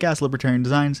lot of kick-ass libertarian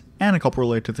designs and a couple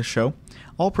related to the show.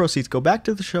 All proceeds go back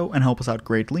to the show and help us out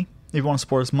greatly. If you want to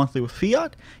support us monthly with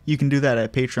fiat, you can do that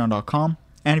at patreon.com.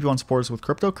 And if you want to support us with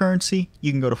cryptocurrency,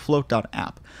 you can go to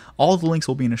float.app. All the links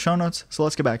will be in the show notes, so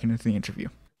let's get back into the interview.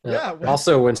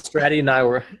 Also, when Stratty and I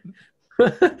were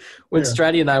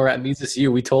Stratty and I were at Mises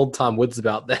U, we told Tom Woods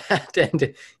about that,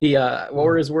 and he what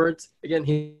were his words again?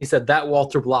 He said that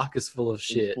Walter Block is full of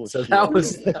shit. That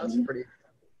was pretty.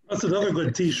 That's another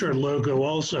good T-shirt logo,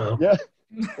 also. Yeah,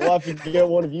 we'll have to get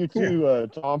one of you too,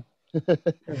 Tom.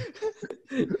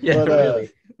 Yeah, really.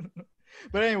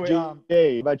 But anyway,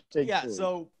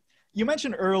 so you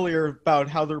mentioned earlier about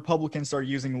how the Republicans are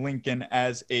using Lincoln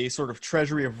as a sort of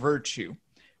treasury of virtue,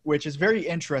 which is very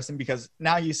interesting because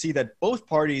now you see that both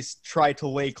parties try to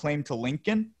lay claim to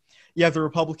Lincoln. You have the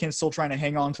Republicans still trying to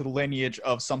hang on to the lineage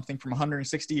of something from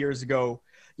 160 years ago.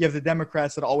 You have the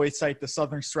Democrats that always cite the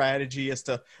Southern strategy as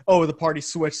to, the party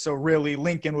switched, so really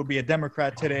Lincoln would be a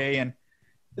Democrat today. And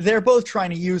they're both trying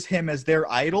to use him as their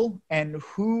idol. And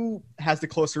who has the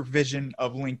closer vision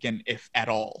of Lincoln, if at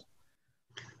all?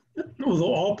 Well,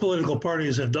 all political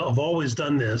parties have always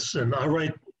done this. And I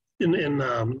write in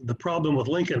The Problem with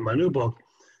Lincoln, my new book,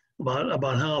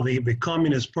 about how the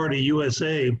Communist Party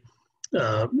USA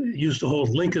used to hold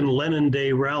Lincoln-Lenin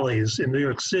Day rallies in New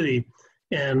York City.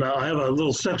 And I have a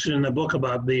little section in the book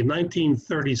about the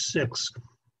 1936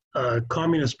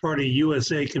 Communist Party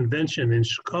USA convention in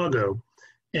Chicago.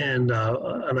 And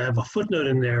I have a footnote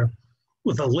in there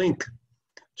with a link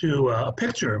to a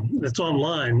picture that's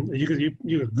online. You could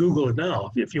Google it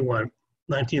now if you want.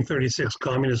 1936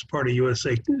 Communist Party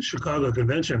USA Chicago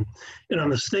Convention. And on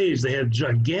the stage, they had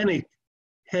gigantic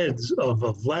heads of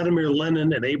Vladimir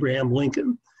Lenin and Abraham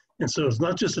Lincoln. And so it's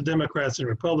not just the Democrats and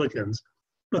Republicans,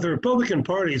 but the Republican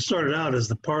Party started out as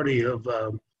the party of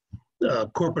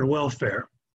corporate welfare.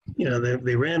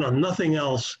 They ran on nothing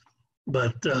else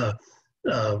but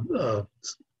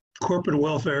corporate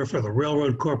welfare for the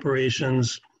railroad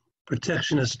corporations,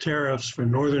 protectionist tariffs for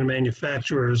northern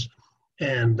manufacturers,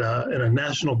 and a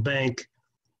national bank.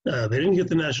 They didn't get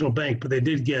the national bank, but they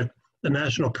did get the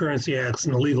National Currency Acts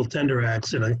and the Legal Tender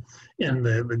Acts and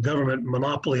the government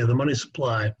monopoly of the money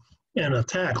supply, and a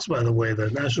tax, by the way. The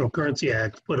National Currency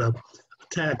Act put a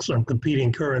tax on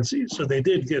competing currencies. So they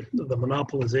did get the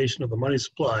monopolization of the money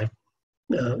supply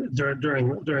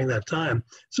during that time.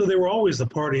 So they were always the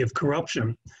party of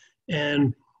corruption.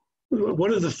 And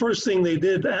one of the first thing they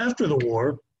did after the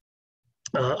war,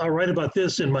 I write about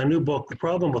this in my new book, The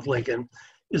Problem with Lincoln,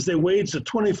 is they waged a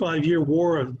 25-year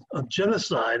war of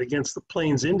genocide against the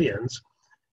Plains Indians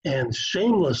and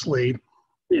shamelessly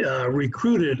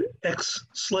recruited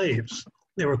ex-slaves.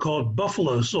 They were called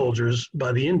buffalo soldiers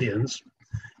by the Indians,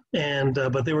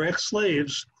 but they were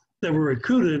ex-slaves that were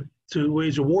recruited to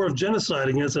wage a war of genocide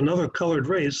against another colored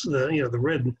race, the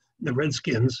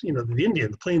Redskins,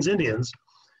 the Plains Indians.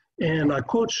 And I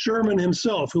quote Sherman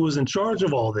himself, who was in charge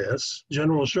of all this,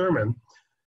 General Sherman,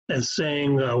 as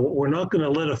saying, we're not going to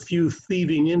let a few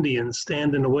thieving Indians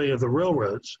stand in the way of the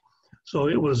railroads. So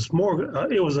it was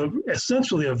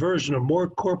essentially a version of more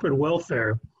corporate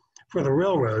welfare for the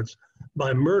railroads.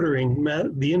 by murdering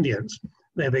the Indians.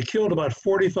 They killed about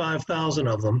 45,000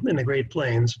 of them in the Great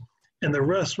Plains, and the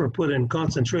rest were put in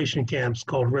concentration camps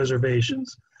called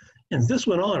reservations. And this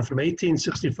went on from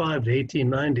 1865 to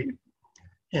 1890.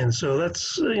 And so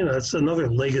that's another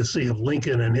legacy of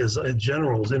Lincoln and his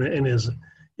generals in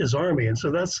his army. And so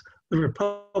that's the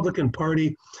Republican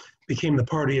Party became the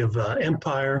party of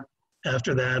empire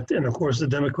after that. And of course, the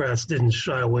Democrats didn't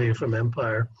shy away from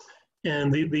empire.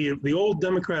 And the old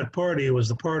Democrat Party was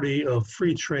the party of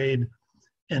free trade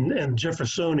and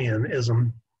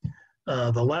Jeffersonianism.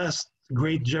 The last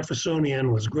great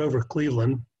Jeffersonian was Grover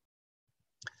Cleveland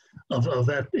of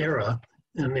that era.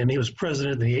 And he was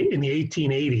president in the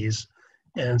 1880s.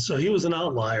 And so he was an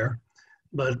outlier.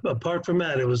 But apart from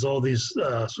that, it was all these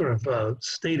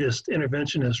statist,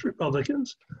 interventionist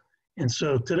Republicans. And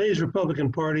so today's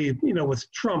Republican Party,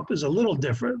 with Trump, is a little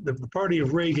different. The party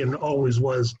of Reagan always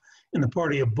was, and the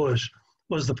party of Bush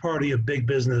was the party of big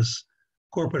business,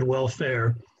 corporate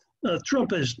welfare.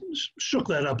 Trump has shook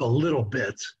that up a little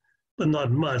bit, but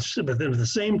not much. But then at the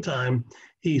same time,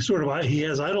 he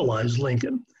has idolized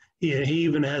Lincoln. He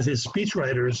even has his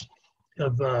speechwriters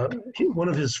one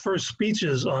of his first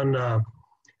speeches on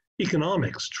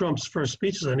economics, Trump's first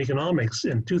speeches on economics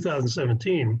in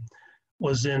 2017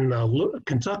 was in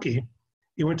Kentucky.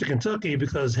 He went to Kentucky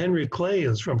because Henry Clay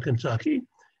is from Kentucky.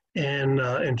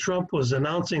 And Trump was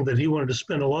announcing that he wanted to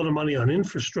spend a lot of money on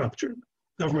infrastructure,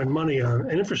 government money on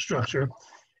infrastructure.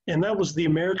 And that was the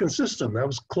American system. That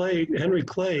was Henry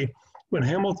Clay,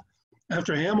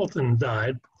 after Hamilton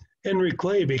died, Henry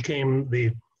Clay became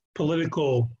the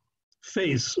political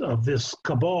face of this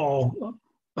cabal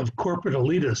of corporate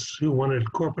elitists who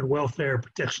wanted corporate welfare,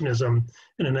 protectionism,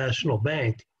 and a national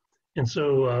bank. And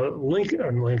so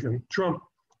Trump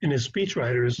and his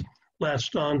speechwriters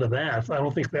latched on to that.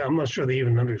 I'm not sure they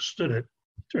even understood it,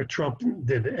 or Trump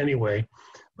did anyway,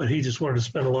 but he just wanted to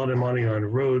spend a lot of money on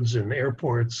roads and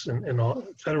airports and all,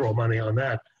 federal money on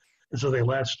that. And so they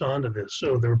latched on to this.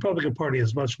 So the Republican Party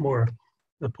is much more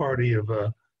the party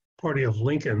of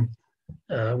Lincoln,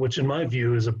 which in my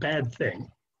view is a bad thing.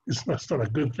 It's not a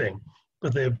good thing.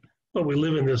 But we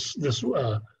live in this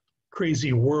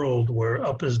crazy world where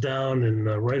up is down and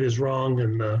right is wrong,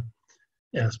 and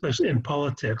especially in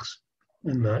politics,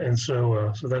 and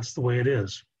so that's the way it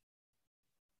is.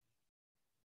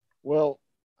 Well,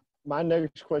 my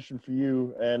next question for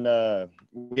you, and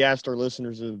we asked our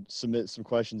listeners to submit some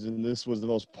questions, and this was the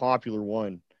most popular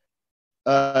one.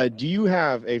 Do you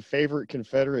have a favorite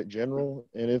Confederate general,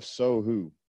 and if so,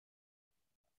 who?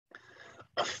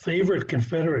 A favorite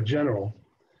Confederate general?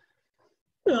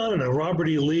 I don't know. Robert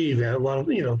E. Lee. A lot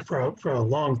of for a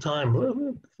long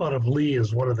time thought of Lee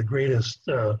as one of the greatest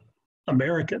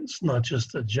Americans, not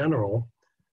just a general,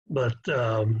 but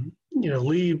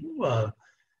Lee.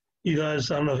 You guys,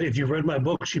 I don't know if you read my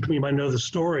book, you might know the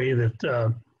story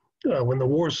that when the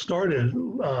war started,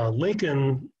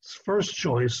 Lincoln's first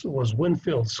choice was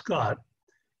Winfield Scott.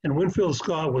 And Winfield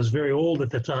Scott was very old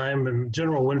at the time, and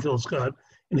General Winfield Scott,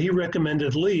 and he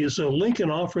recommended Lee. So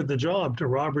Lincoln offered the job to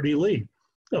Robert E. Lee,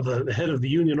 of the head of the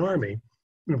Union Army.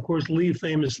 And of course, Lee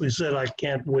famously said, "I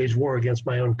can't wage war against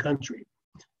my own country."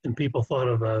 And people thought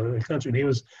of the country. And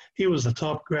he was the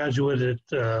top graduate at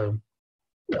the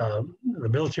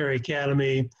military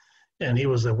academy, and he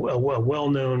was a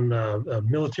well-known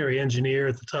military engineer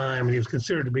at the time, and he was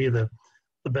considered to be the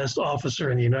best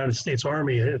officer in the United States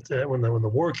Army when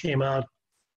the war came out.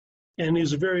 And he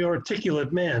was a very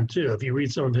articulate man too. If you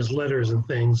read some of his letters and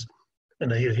things,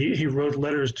 and he wrote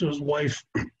letters to his wife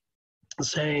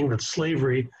saying that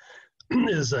slavery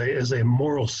is a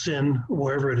moral sin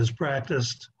wherever it is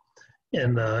practiced,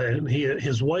 and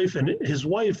his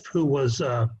wife, who was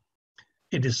a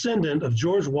descendant of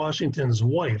George Washington's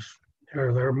wife.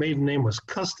 Her maiden name was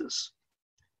Custis,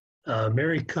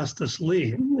 Mary Custis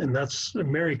Lee, and that's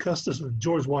Mary Custis of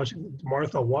George Washington.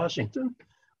 Martha Washington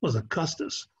was a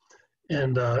Custis,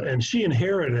 and she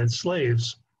inherited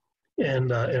slaves,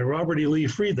 and Robert E. Lee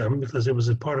freed them because it was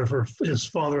a part of his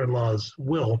father-in-law's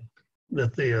will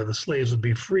that the slaves would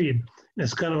be freed. And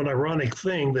it's kind of an ironic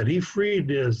thing that he freed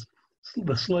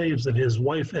the slaves that his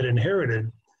wife had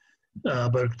inherited.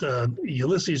 But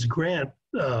Ulysses Grant,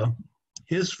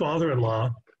 his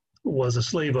father-in-law, was a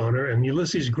slave owner, and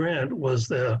Ulysses Grant was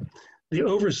the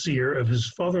overseer of his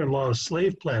father-in-law's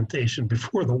slave plantation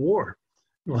before the war.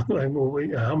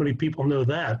 How many people know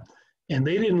that? And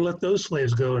they didn't let those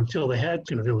slaves go until they had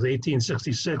to. It was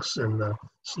 1866, and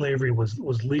slavery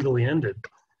was legally ended.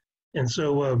 And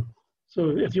so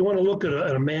if you want to look at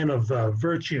a man of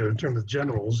virtue in terms of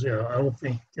generals, I don't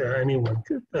think anyone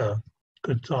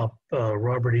could top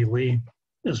Robert E. Lee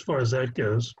as far as that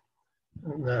goes.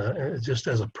 just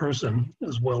as a person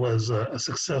as well as a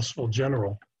successful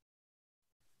general.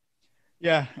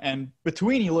 Yeah, and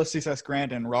between Ulysses S.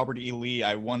 Grant and Robert E. Lee,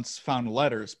 I once found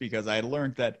letters because I had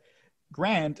learned that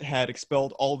Grant had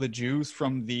expelled all the Jews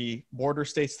from the border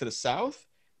states to the south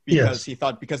because Yes. he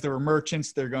thought because they were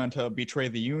merchants, they're going to betray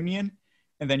the Union.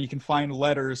 And then you can find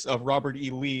letters of Robert E.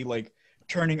 Lee like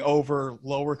turning over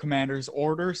lower commanders'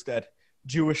 orders that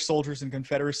Jewish soldiers in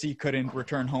Confederacy couldn't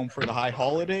return home for the high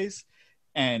holidays.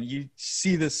 And you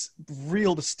see this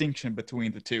real distinction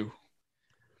between the two.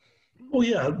 Oh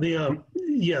yeah,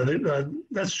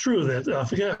 that's true. That I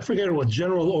forget what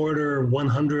General Order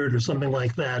 100 or something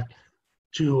like that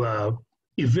to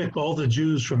evict all the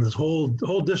Jews from this whole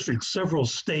district, several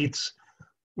states,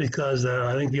 because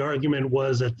I think the argument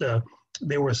was that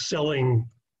they were selling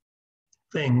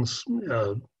things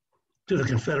to the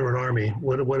Confederate Army,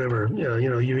 whatever.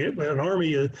 An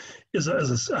army is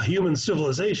a human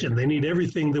civilization. They need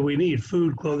everything that we need: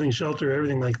 food, clothing, shelter,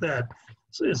 everything like that.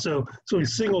 So he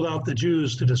singled out the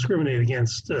Jews to discriminate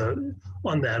against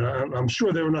on that. I'm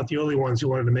sure they were not the only ones who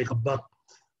wanted to make a buck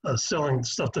selling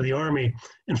stuff to the army.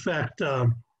 In fact,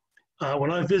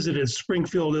 when I visited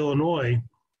Springfield, Illinois,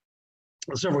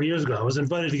 several years ago, I was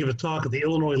invited to give a talk at the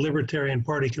Illinois Libertarian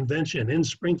Party convention in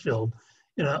Springfield.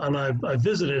 And I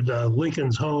visited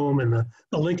Lincoln's home, and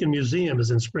the Lincoln Museum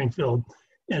is in Springfield.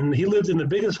 And he lived in the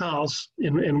biggest house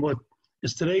in what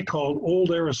is today called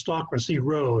Old Aristocracy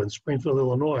Row in Springfield,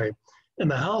 Illinois. And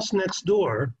the house next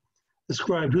door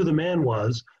described who the man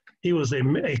was. He was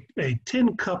a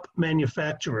tin cup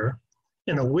manufacturer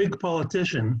and a Whig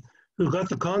politician who got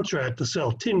the contract to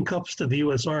sell tin cups to the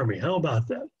U.S. Army. How about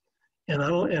that?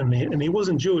 And he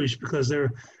wasn't Jewish because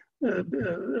there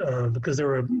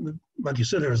were, like you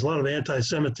said, there was a lot of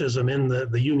anti-Semitism in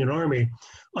the Union Army.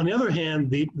 On the other hand,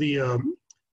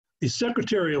 the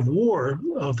Secretary of War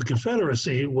of the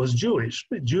Confederacy was Jewish.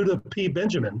 Judah P.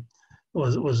 Benjamin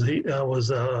was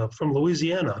from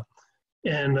Louisiana,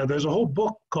 and there's a whole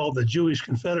book called The Jewish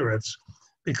Confederates,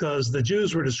 because the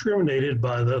Jews were discriminated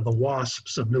by the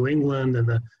WASPs of New England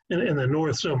and in the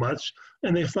North so much,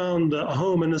 and they found a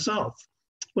home in the South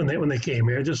when they came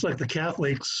here. Just like the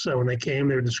Catholics, when they came,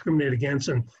 they were discriminated against.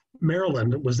 And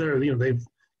Maryland was there. They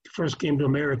first came to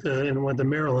America and went to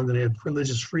Maryland, and they had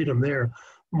religious freedom there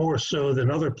more so than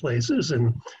other places.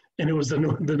 And it was the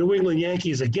New England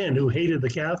Yankees again who hated the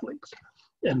Catholics,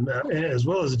 and as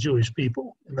well as the Jewish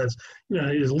people. And that's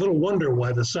it's a little wonder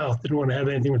why the South didn't want to have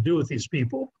anything to do with these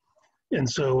people. And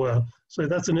so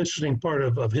that's an interesting part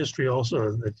of history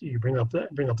also that you bring up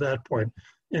that point.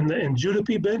 And Judah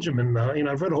P. Benjamin,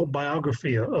 I've read a whole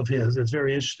biography of his. It's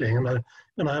very interesting, and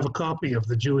I have a copy of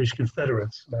the Jewish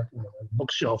Confederates back in the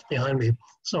bookshelf behind me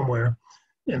somewhere,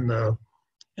 and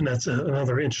that's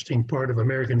another interesting part of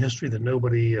American history that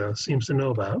nobody seems to know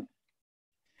about.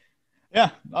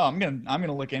 Yeah, I'm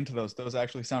gonna look into those. Those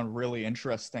actually sound really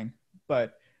interesting.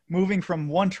 But moving from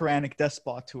one tyrannic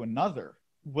despot to another,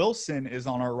 Wilson is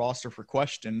on our roster for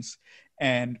questions,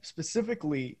 and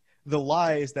specifically the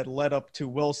lies that led up to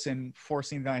Wilson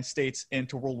forcing the United States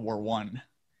into World War I.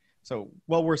 So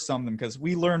what were some of them? Because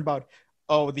we learned about,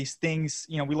 these things,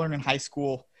 we learned in high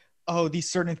school, these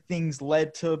certain things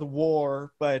led to the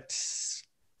war, but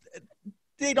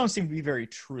they don't seem to be very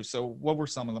true. So what were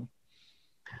some of them?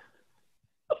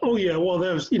 Oh yeah, well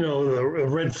there's a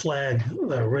red flag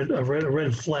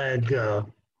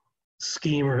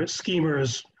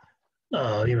schemers,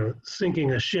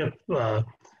 sinking a ship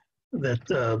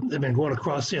that they've been going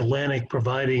across the Atlantic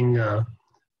providing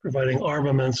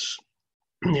armaments,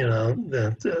 it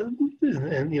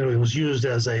was used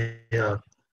as an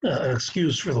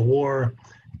excuse for the war.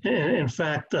 And in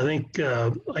fact, I think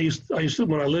I used to,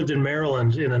 when I lived in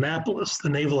Maryland, in Annapolis, the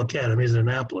Naval Academy is in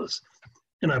Annapolis,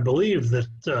 and I believe that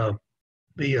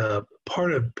the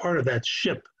part of that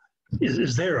ship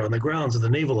is there on the grounds of the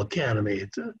Naval Academy.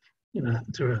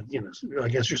 I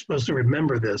guess you're supposed to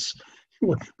remember this.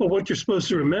 But what you're supposed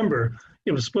to remember,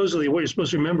 what you're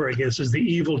supposed to remember, I guess, is the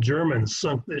evil Germans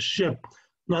sunk this ship.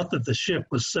 Not that the ship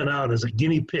was sent out as a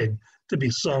guinea pig to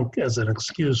be sunk as an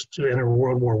excuse to enter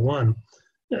World War I,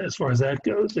 as far as that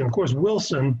goes. And of course,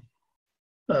 Wilson,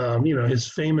 his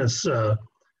famous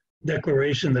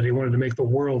declaration that he wanted to make the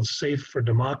world safe for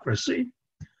democracy.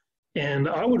 And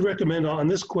I would recommend on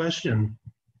this question,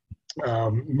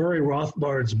 Murray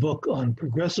Rothbard's book on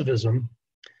progressivism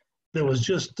that was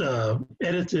just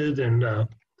edited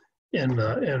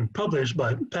and published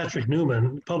by Patrick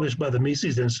Newman, published by the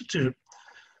Mises Institute,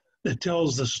 that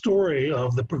tells the story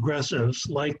of the progressives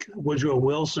like Woodrow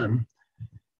Wilson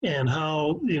and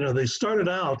how, they started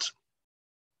out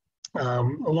A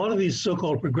lot of these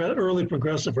so-called early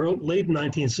progressive, late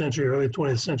 19th century, early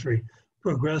 20th century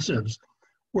progressives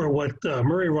were what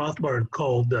Murray Rothbard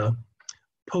called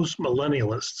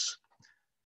post-millennialists.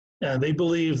 And they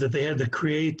believed that they had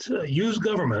to use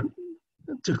government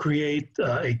to create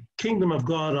a kingdom of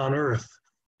God on earth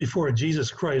before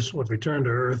Jesus Christ would return to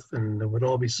earth and would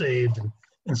all be saved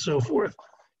and so forth.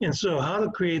 And so how to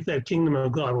create that kingdom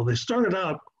of God? Well, they started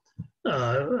out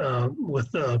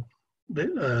with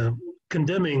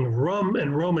condemning rum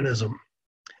and Romanism.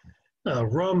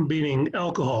 Rum meaning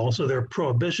alcohol, so they're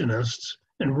prohibitionists,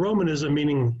 and Romanism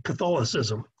meaning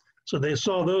Catholicism. So they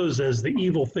saw those as the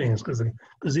evil things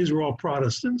because these were all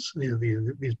Protestants,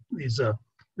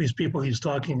 these people he's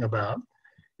talking about.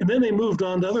 And then they moved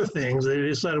on to other things. They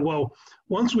decided, well,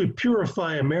 once we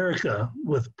purify America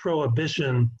with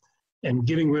prohibition and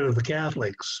getting rid of the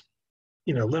Catholics,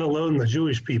 let alone the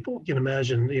Jewish people, you can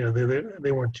imagine,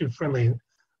 they weren't too friendly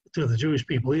to the Jewish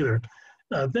people either.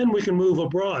 Then we can move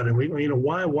abroad, and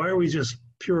why are we just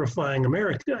purifying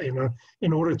America?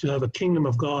 In order to have a kingdom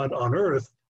of God on earth,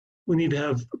 we need to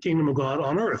have a kingdom of God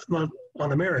on earth, not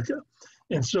on America.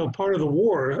 And so part of the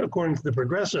war, according to the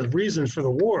progressive reasons for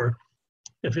the war,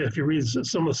 if you read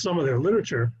some of their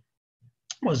literature,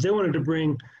 was they wanted to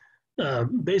bring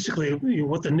basically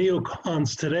what the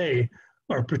neocons today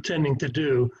are pretending to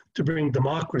do, to bring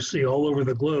democracy all over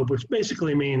the globe, which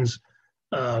basically means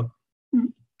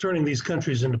turning these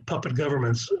countries into puppet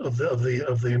governments of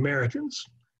the Americans.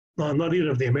 Not even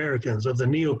of the Americans, of the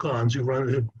neocons who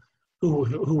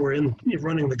were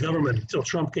running the government until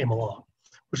Trump came along,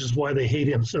 which is why they hate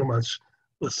him so much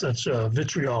with such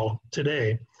vitriol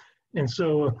today. And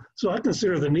so I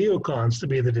consider the neocons to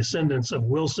be the descendants of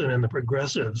Wilson and the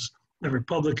progressives, the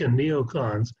Republican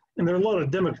neocons. And there are a lot of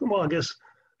Democrats. Well, a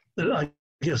lot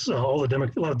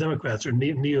of Democrats are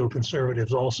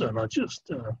neoconservatives also, not just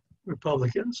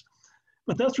Republicans.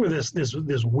 But that's where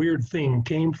this weird thing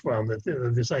came from. That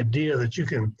this idea that you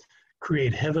can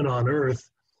create heaven on earth,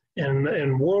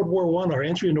 and World War I, our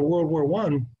entry into World War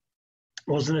I,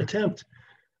 was an attempt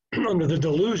under the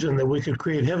delusion that we could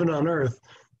create heaven on earth.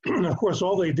 And of course,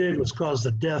 all they did was cause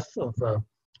the death of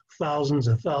thousands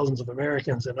and thousands of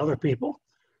Americans and other people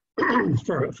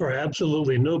for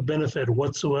absolutely no benefit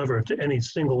whatsoever to any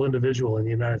single individual in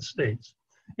the United States,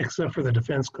 except for the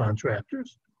defense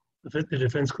contractors. The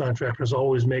defense contractors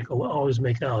always make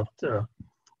out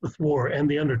with war, and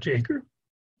the undertaker.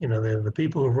 The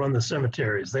people who run the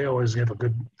cemeteries, they always have a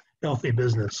good, healthy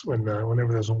business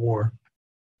whenever there's a war.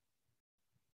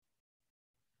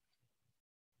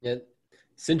 Yeah.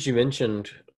 Since you mentioned,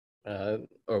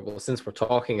 since we're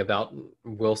talking about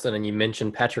Wilson and you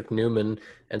mentioned Patrick Newman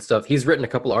and stuff, he's written a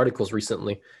couple articles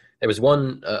recently. There was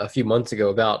one a few months ago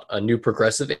about a new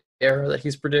progressive era that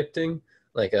he's predicting,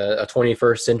 like a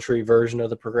 21st century version of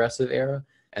the progressive era.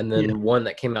 And then one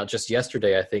that came out just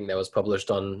yesterday, I think, that was published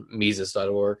on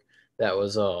Mises.org, that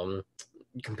was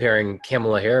comparing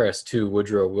Kamala Harris to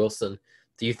Woodrow Wilson.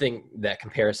 Do you think that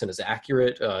comparison is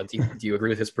accurate? Do you agree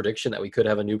with his prediction that we could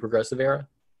have a new progressive era?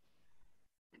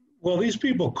 Well, these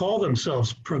people call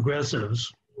themselves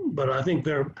progressives, but I think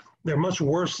they're much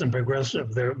worse than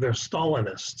progressive. They're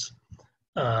Stalinists.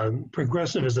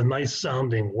 Progressive is a nice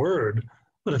sounding word,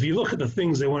 but if you look at the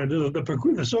things they want to do,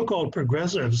 the so-called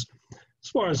progressives, as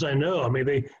far as I know, I mean,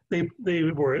 they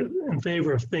were in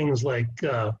favor of things like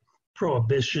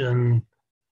prohibition,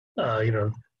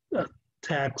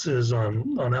 taxes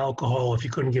on alcohol. If you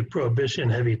couldn't get prohibition,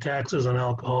 heavy taxes on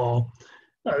alcohol.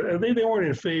 They weren't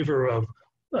in favor of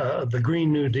the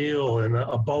Green New Deal and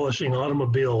abolishing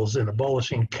automobiles and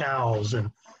abolishing cows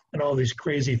and all these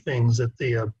crazy things that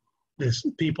these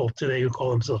people today who call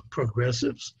themselves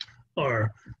progressives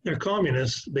are. They're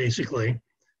communists, basically,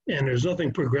 and there's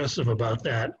nothing progressive about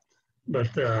that.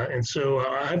 But and so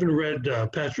I haven't read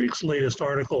Patrick's latest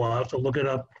article. I'll have to look it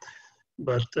up.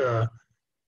 But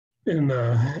in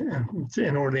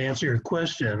order to answer your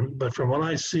question, but from what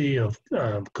I see of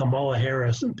Kamala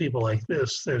Harris and people like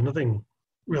this, there's nothing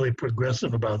really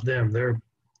progressive about them. They're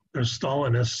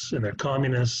Stalinists and they're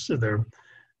communists. And they're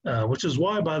which is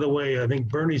why, by the way, I think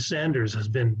Bernie Sanders has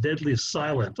been deadly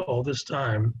silent all this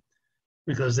time,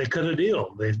 because they cut a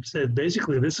deal. They said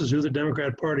basically this is who the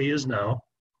Democrat Party is now.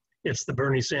 It's the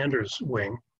Bernie Sanders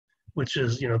wing, which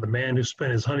is the man who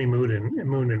spent his honeymoon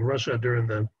in Russia during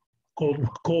the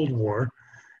Cold War,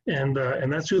 and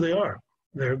that's who they are.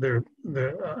 They're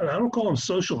I don't call them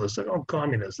socialists. I call them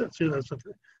communists.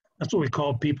 That's what we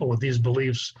called people with these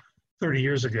beliefs 30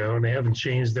 years ago, and they haven't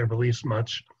changed their beliefs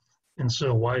much. And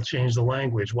so why change the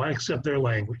language? Why accept their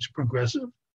language, progressive?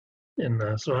 And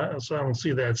so I don't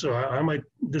see that. So I might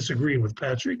disagree with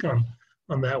Patrick on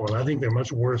on that one. I think they're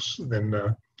much worse than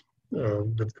the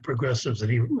progressives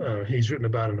that he's written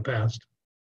about in the past.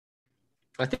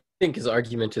 I think his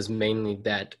argument is mainly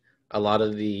that a lot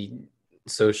of the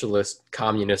socialist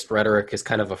communist rhetoric is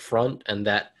kind of a front, and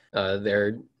that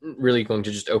they're really going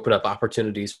to just open up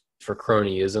opportunities for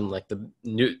cronyism, like the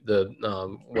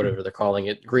whatever they're calling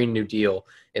it, Green New Deal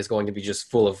is going to be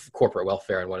just full of corporate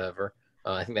welfare and whatever.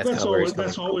 I think that's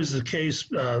always the case.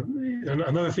 And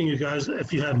another thing, you guys,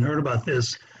 if you hadn't heard about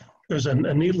this, there's a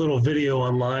neat little video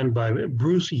online by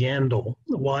Bruce Yandle,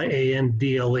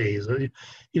 Yandle.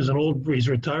 He's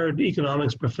a retired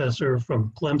economics professor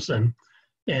from Clemson,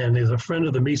 and he's a friend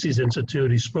of the Mises Institute.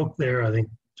 He spoke there, I think,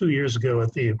 2 years ago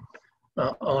at the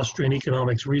Austrian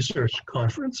Economics Research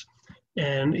Conference.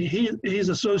 And he's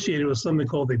associated with something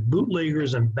called the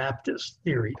bootleggers and Baptist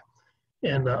theory,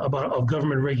 and of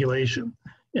government regulation.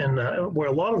 And where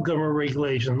a lot of government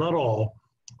regulation, not all,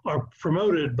 are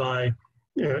promoted by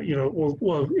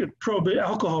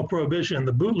alcohol prohibition.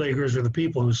 The bootleggers are the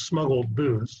people who smuggled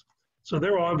booze. So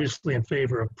they're obviously in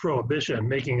favor of prohibition,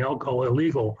 making alcohol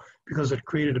illegal because it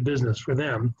created a business for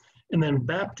them. And then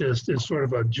Baptist is sort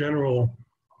of a general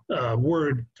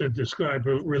word to describe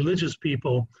religious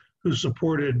people who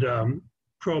supported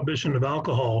prohibition of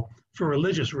alcohol for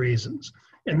religious reasons.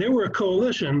 And they were a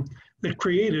coalition that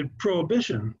created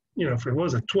prohibition.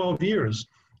 For 12 years,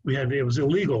 it was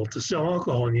illegal to sell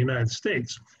alcohol in the United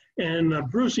States. And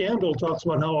Bruce Yandle talks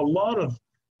about how a lot of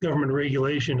government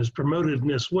regulation is promoted in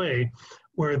this way,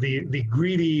 where the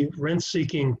greedy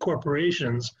rent-seeking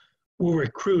corporations will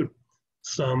recruit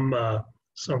some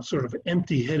sort of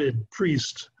empty-headed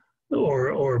priest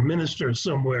or minister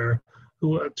somewhere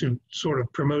to sort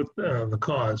of promote the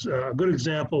cause. A good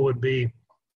example would be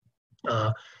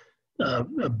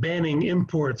banning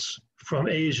imports from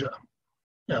Asia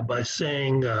by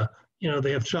saying,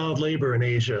 they have child labor in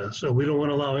Asia, so we don't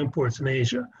want to allow imports in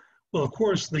Asia. Well, of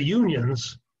course, the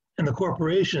unions and the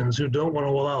corporations who don't want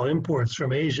to allow imports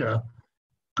from Asia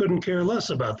couldn't care less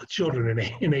about the children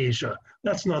in Asia.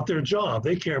 That's not their job.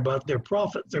 They care about their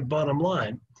profit, their bottom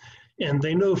line. And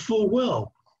they know full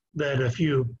well that if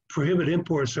you prohibit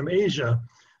imports from Asia,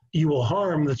 you will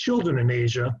harm the children in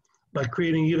Asia by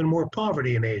creating even more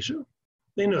poverty in Asia.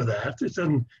 They know that. It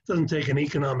doesn't take an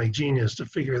economic genius to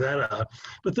figure that out.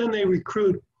 But then they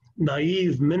recruit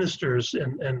naive ministers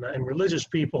and religious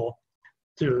people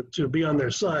to be on their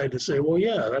side to say, well,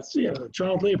 yeah, that's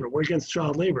child labor. We're against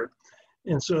child labor.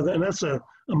 And so that's a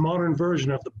modern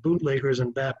version of the bootleggers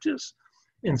and Baptists.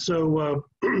 And so,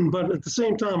 but at the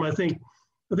same time, I think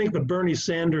the Bernie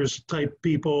Sanders type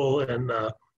people and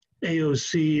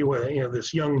AOC, where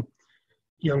this young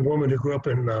woman who grew up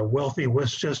in wealthy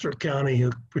Westchester County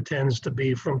who pretends to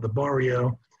be from the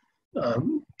barrio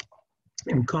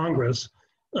in Congress,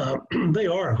 they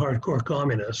are hardcore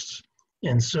communists,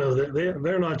 and so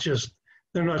they're not just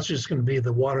going to be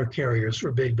the water carriers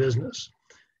for big business.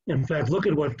 In fact, look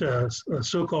at what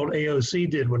so-called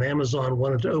AOC did when Amazon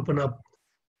wanted to open up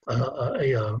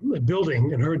a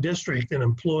building in her district and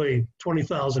employ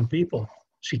 20,000 people.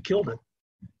 She killed it.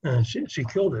 She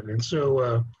killed it. And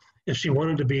so if she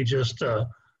wanted to be just a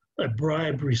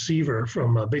bribe receiver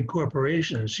from a big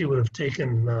corporation, she would have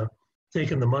taken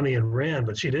the money and ran,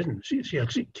 but she didn't. She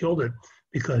actually killed it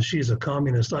because she's a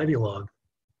communist ideologue,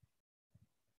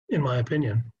 in my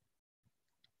opinion.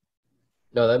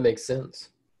 No, that makes sense.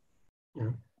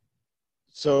 Yeah.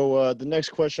 So the next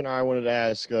question I wanted to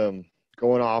ask,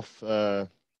 going off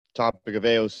topic of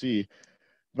AOC,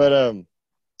 but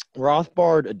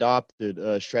Rothbard adopted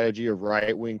a strategy of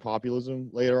right-wing populism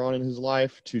later on in his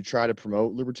life to try to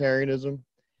promote libertarianism.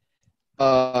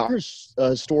 Are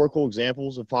historical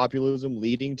examples of populism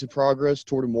leading to progress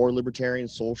toward a more libertarian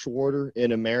social order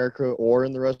in America or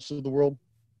in the rest of the world?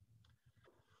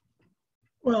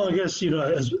 Well, I guess,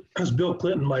 as Bill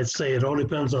Clinton might say, it all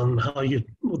depends on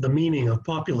the meaning of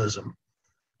populism,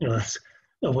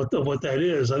 what that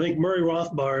is. I think Murray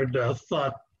Rothbard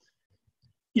thought,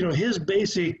 his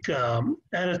basic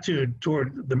attitude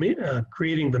toward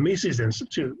creating the Mises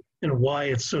Institute and why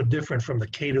it's so different from the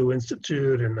Cato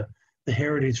Institute and the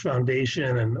Heritage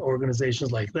Foundation and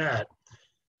organizations like that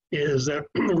is that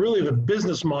really the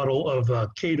business model of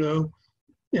Cato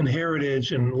and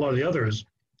Heritage and a lot of the others,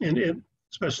 and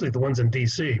especially the ones in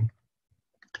DC,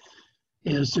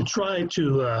 is to try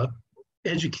to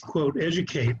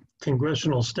educate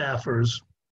congressional staffers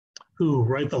who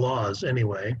write the laws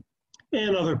anyway,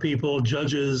 and other people,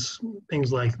 judges,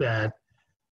 things like that.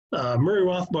 Murray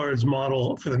Rothbard's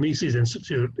model for the Mises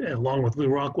Institute, along with Lew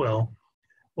Rockwell,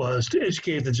 was to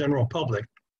educate the general public.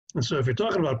 And so if you're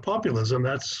talking about populism,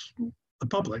 that's the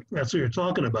public. That's what you're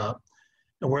talking about.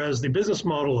 And whereas the business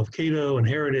model of Cato and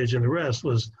Heritage and the rest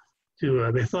was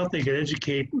to, they thought they could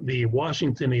educate the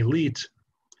Washington elite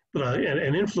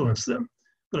and influence them.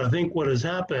 But I think what has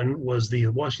happened was the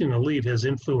Washington elite has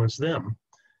influenced them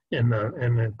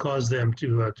and caused them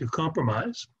to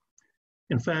compromise.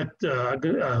 In fact, I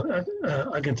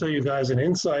can tell you guys an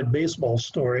inside baseball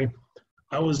story.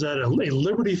 I was at a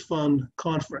Liberty Fund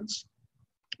conference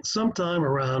sometime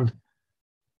around,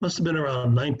 must have been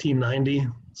around 1990,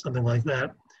 something like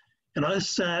that. And I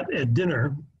sat at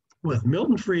dinner with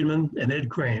Milton Friedman and Ed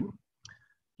Crane.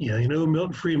 You know who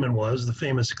Milton Friedman was, the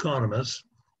famous economist.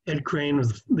 Ed Crane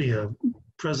was the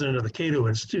president of the Cato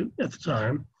Institute at the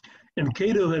time. And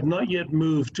Cato had not yet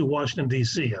moved to Washington,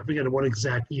 D.C. I forget what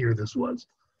exact year this was.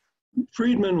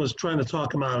 Friedman was trying to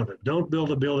talk him out of it. Don't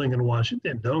build a building in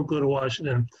Washington. Don't go to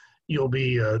Washington. You'll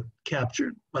be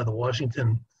captured by the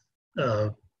Washington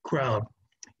crowd.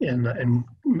 And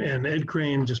Ed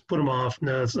Crane just put him off.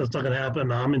 No, it's not going to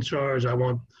happen. I'm in charge. I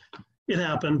won't. It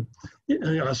happened.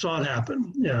 I saw it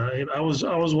happen. Yeah, I was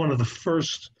one of the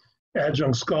first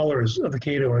adjunct scholars of the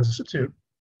Cato Institute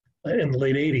in the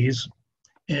late 80s.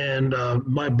 And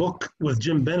my book with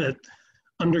Jim Bennett,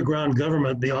 Underground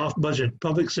Government, the Off-Budget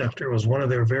Public Sector, was one of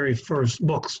their very first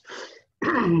books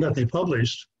that they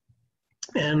published.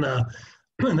 And that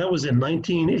was in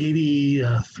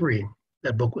 1983,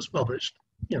 that book was published,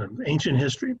 ancient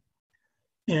history.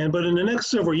 But in the next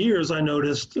several years, I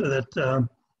noticed that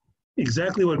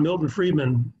exactly what Milton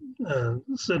Friedman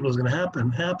said was going to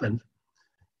happen, happened.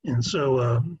 And so,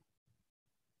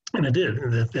 and it did.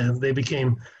 That they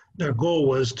became, their goal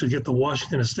was to get the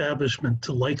Washington establishment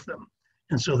to like them.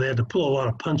 And so they had to pull a lot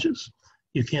of punches.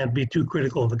 You can't be too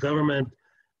critical of the government.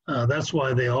 That's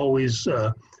why they always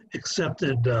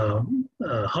accepted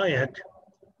Hayek.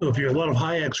 So if a lot of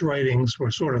Hayek's writings were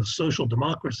sort of social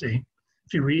democracy,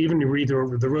 if you read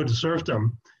the Road to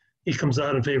Serfdom, he comes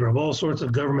out in favor of all sorts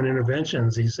of government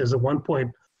interventions. He says at one point,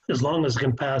 as long as it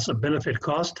can pass a benefit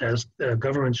cost test,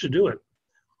 government should do it.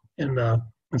 And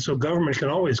so government can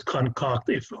always concoct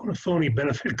a phony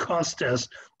benefit cost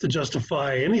test to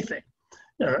justify anything.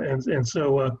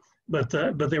 But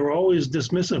they were always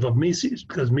dismissive of Mises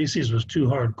because Mises was too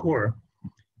hardcore.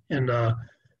 And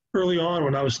early on,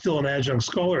 when I was still an adjunct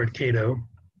scholar at Cato,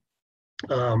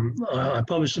 I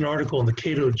published an article in the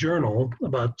Cato Journal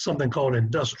about something called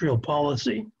industrial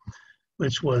policy,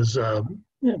 which was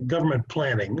government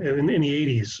planning. In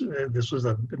the 80s, this was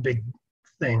a big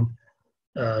thing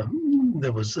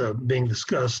that was being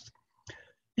discussed,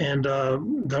 and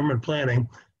government planning.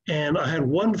 And I had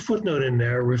one footnote in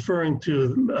there referring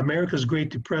to America's Great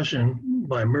Depression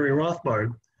by Murray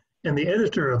Rothbard. And the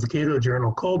editor of the Cato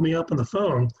Journal called me up on the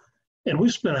phone, and we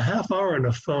spent a half hour on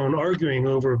the phone arguing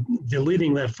over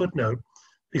deleting that footnote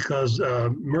because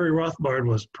Murray Rothbard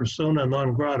was persona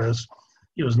non gratis.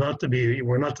 He was not to be,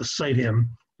 we're not to cite him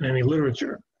in any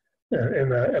literature.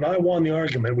 And I won the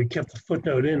argument. We kept the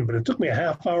footnote in, but it took me a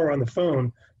half hour on the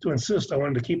phone to insist I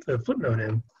wanted to keep the footnote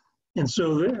in. And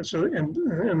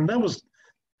that was,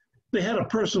 they had a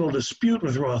personal dispute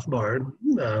with Rothbard,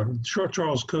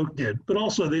 Charles Koch did, but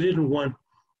also they didn't want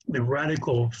the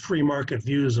radical free market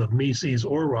views of Mises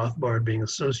or Rothbard being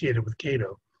associated with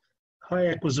Cato.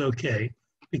 Hayek was okay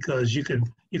because you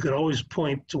could always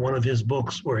point to one of his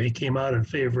books where he came out in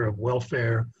favor of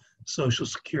welfare, Social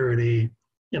Security,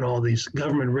 all these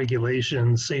government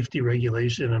regulations, safety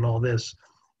regulation, and all this.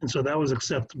 And so that was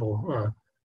acceptable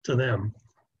to them.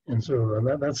 And so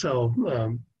that's how,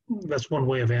 that's one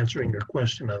way of answering your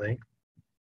question, I think.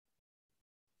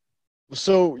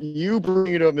 So you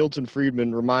bringing up Milton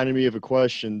Friedman reminded me of a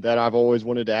question that I've always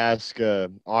wanted to ask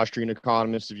Austrian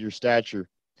economists of your stature.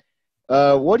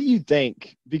 What do you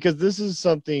think? Because this is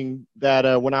something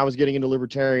that when I was getting into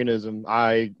libertarianism,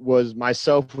 I was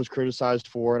criticized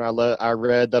for, and I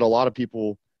read that a lot of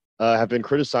people have been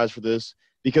criticized for this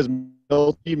because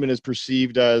Milton Friedman is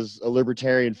perceived as a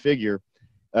libertarian figure,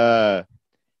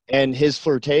 and his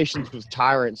flirtations with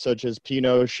tyrants such as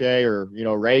Pinochet or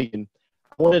Reagan.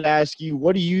 I wanted to ask you,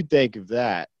 what do you think of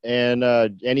that? And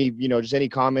any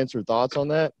comments or thoughts on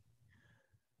that?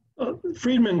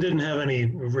 Friedman didn't have any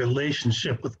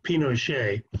relationship with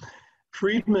Pinochet.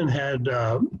 Friedman had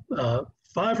 5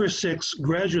 or 6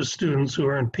 graduate students who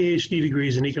earned PhD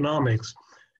degrees in economics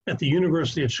at the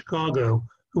University of Chicago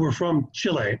who were from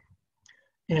Chile.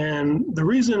 And the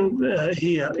reason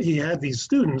he had these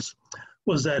students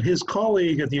was that his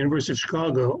colleague at the University of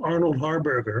Chicago, Arnold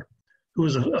Harberger, who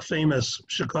was a famous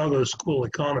Chicago school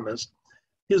economist,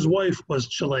 his wife was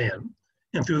Chilean.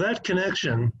 And through that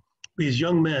connection, these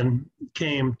young men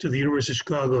came to the University of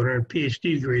Chicago and earned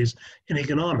PhD degrees in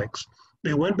economics.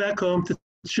 They went back home to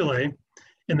Chile,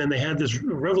 And then they had this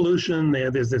revolution. They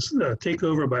had this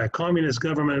takeover by a communist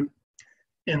government.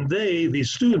 And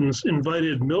these students,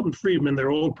 invited Milton Friedman,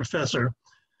 their old professor,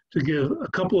 to give a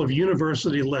couple of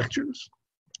university lectures.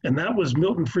 And that was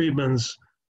Milton Friedman's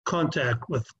contact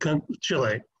with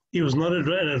Chile. He was not an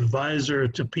advisor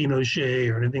to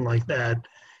Pinochet or anything like that.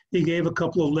 He gave a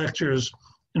couple of lectures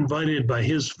invited by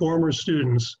his former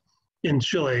students in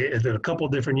Chile at a couple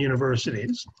of different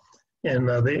universities. And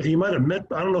he might have met,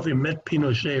 I don't know if he met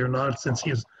Pinochet or not, since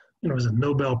he was, was a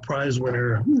Nobel Prize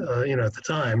winner, at the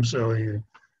time. So in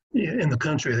the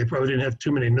country, they probably didn't have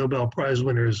too many Nobel Prize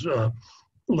winners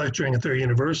lecturing at their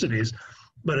universities.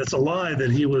 But it's a lie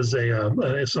that he was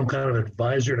some kind of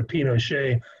advisor to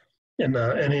Pinochet. And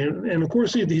of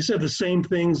course, he said the same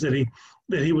things that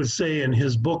he would say in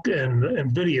his book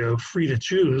and video, Free to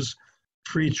Choose: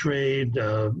 free trade,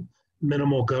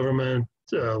 minimal government,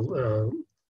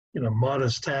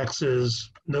 modest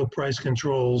taxes, no price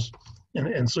controls,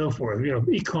 and so forth.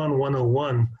 Econ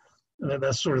 101.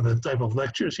 That's sort of the type of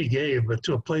lectures he gave. But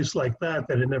to a place like that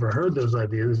had never heard those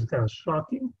ideas, is kind of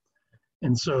shocking.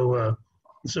 And so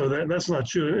that's not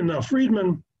true. And now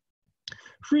Friedman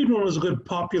was a good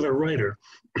popular writer.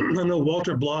 I know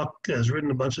Walter Block has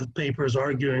written a bunch of papers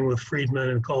arguing with Friedman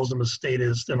and calls him a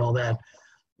statist and all that.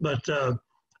 But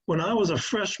when I was a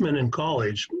freshman in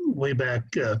college, way back,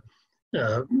 it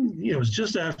was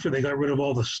just after they got rid of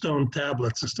all the stone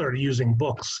tablets and started using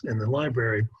books in the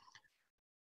library.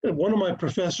 One of my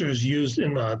professors used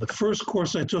in the first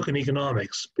course I took in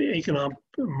economics,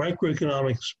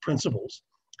 microeconomics principles.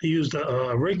 He used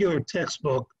a regular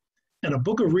textbook and a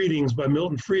book of readings by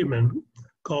Milton Friedman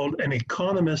called An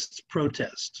Economist's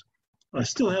Protest. I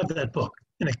still have that book,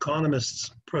 An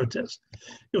Economist's Protest.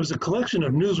 It was a collection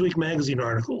of Newsweek magazine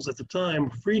articles. At the time,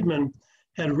 Friedman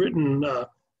had written,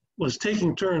 was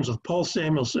taking turns with Paul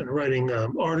Samuelson, writing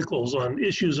articles on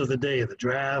issues of the day, the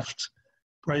draft,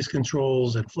 price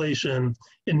controls, inflation,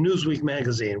 in Newsweek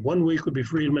magazine. One week would be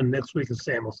Friedman, next week is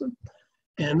Samuelson.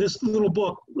 And this little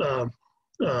book,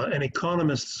 An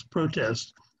Economist's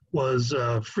Protest, was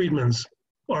Friedman's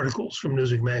articles from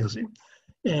Newsweek magazine.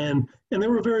 And they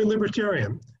were very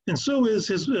libertarian. And so is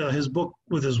his book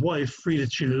with his wife, Free to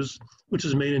Choose, which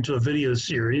is made into a video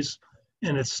series.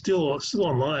 And it's still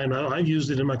online. I've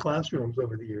used it in my classrooms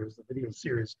over the years, the video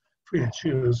series, Free to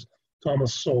Choose.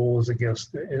 Thomas Sowell is a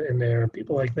guest in there,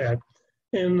 people like that.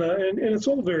 And it's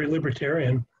all very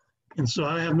libertarian. And so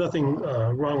I have nothing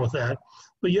wrong with that.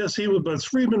 But yes, but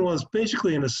Friedman was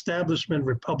basically an establishment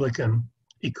Republican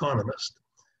economist.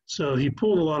 So he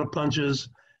pulled a lot of punches,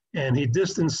 and he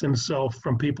distanced himself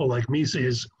from people like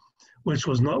Mises,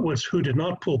 who did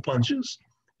not pull punches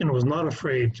and was not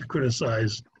afraid to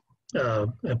criticize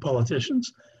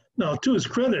politicians. Now, to his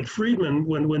credit, Friedman,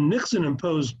 when Nixon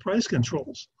imposed price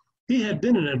controls, he had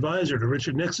been an advisor to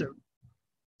Richard Nixon,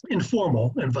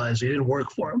 informal advisor. He didn't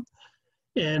work for him.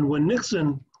 And when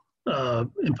Nixon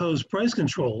imposed price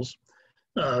controls,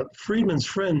 Friedman's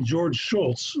friend George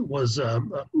Shultz was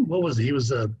what was he? He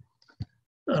was I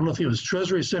don't know if he was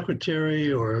Treasury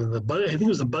Secretary or I think he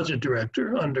was the budget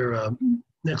director under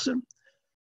Nixon.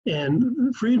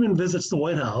 And Friedman visits the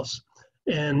White House,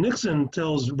 and Nixon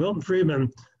tells Milton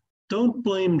Friedman, "Don't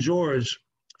blame George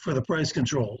for the price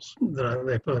controls that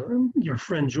they put, your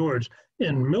friend George."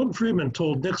 And Milton Friedman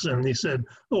told Nixon, he said,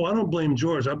 "Oh, I don't blame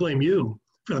George, I blame you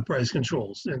for the price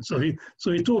controls." And so he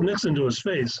told Nixon to his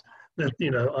face that,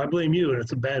 I blame you, and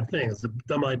it's a bad thing, it's a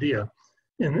dumb idea.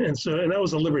 And that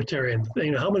was a libertarian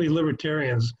thing. How many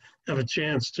libertarians have a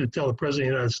chance to tell the President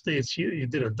of the United States, you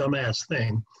did a dumbass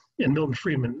thing? And Milton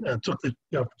Friedman took the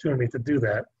opportunity to do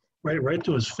that right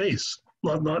to his face.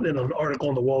 Not in an article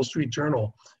in the Wall Street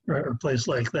Journal or a place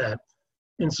like that.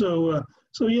 And so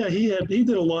yeah, he did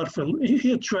a lot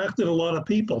he attracted a lot of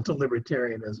people to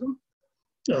libertarianism.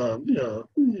 A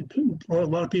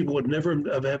lot of people would never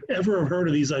have ever heard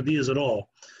of these ideas at all.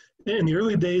 In the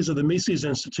early days of the Mises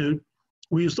Institute,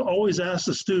 we used to always ask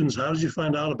the students, "How did you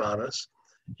find out about us?"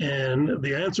 And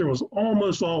the answer was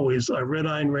almost always, "I read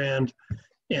Ayn Rand,"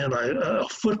 and a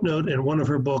footnote in one of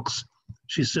her books,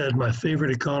 she said, "My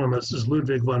favorite economist is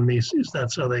Ludwig von Mises."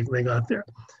 That's how they got there.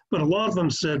 But a lot of them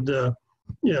said,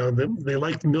 they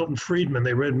liked Milton Friedman.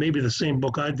 They read maybe the same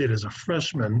book I did as a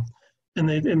freshman, and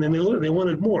then they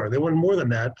wanted more. They wanted more than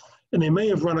that, and they may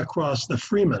have run across the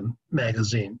Freeman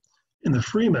magazine. And the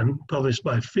Freeman, published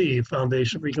by FEE,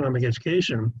 Foundation for Economic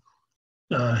Education,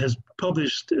 has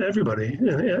published everybody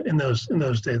in those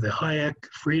days. The Hayek,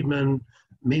 Friedman,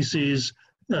 Mises.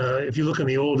 If you look in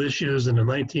the old issues in the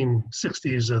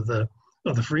 1960s of the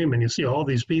Freeman, you see all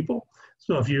these people.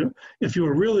 So if you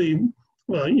were really,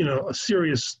 a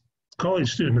serious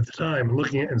college student at the time,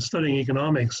 looking at and studying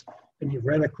economics, and he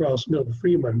ran across Milton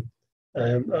Friedman.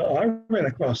 I ran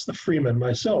across the Friedman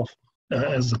myself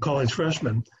as a college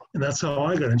freshman, and that's how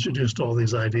I got introduced to all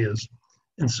these ideas.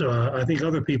 And so I think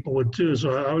other people would too.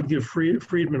 So I would give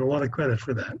Friedman a lot of credit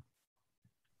for that.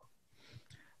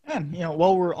 And,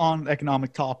 while we're on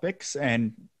economic topics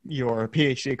and you're a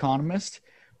PhD economist,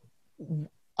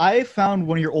 I found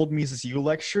one of your old Mises U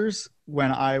lectures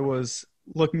when I was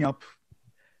looking up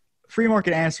free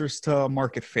market answers to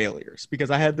market failures,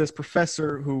 because I had this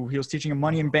professor who he was teaching a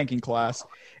money and banking class,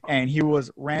 and he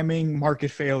was ramming market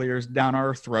failures down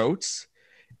our throats.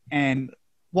 And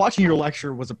watching your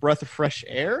lecture was a breath of fresh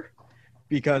air,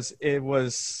 because it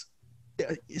was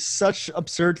such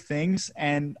absurd things.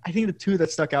 And I think the two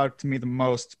that stuck out to me the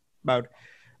most about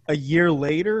a year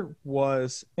later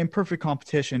was imperfect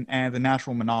competition and the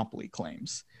natural monopoly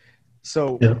claims.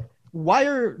 So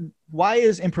why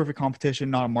is imperfect competition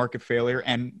not a market failure,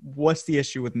 and what's the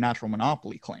issue with natural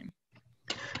monopoly claim?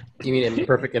 You mean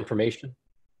imperfect information?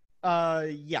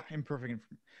 Yeah, imperfect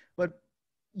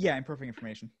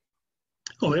information.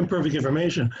 Oh, imperfect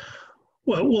information.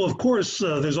 Well, of course,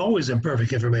 there's always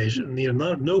imperfect information.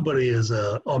 Nobody is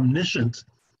omniscient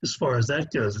as far as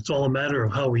that goes. It's all a matter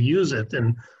of how we use it,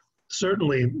 and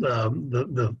certainly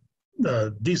the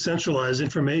decentralized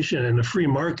information in a free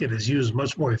market is used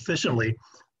much more efficiently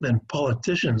than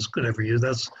politicians could ever use.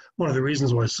 That's one of the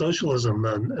reasons why socialism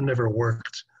never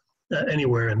worked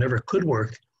anywhere and never could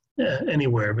work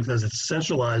anywhere, because it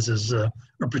centralizes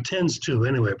or pretends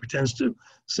to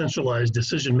centralize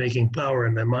decision-making power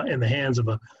in the hands of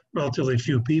a relatively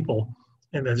few people,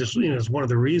 and that just is one of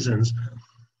the reasons.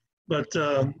 But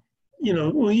the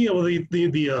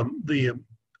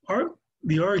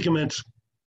argument,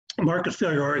 market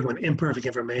failure argument, imperfect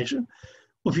information.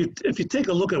 Well, if you take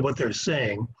a look at what they're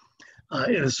saying,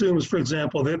 it assumes, for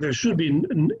example, that there should be,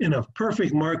 in a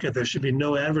perfect market, there should be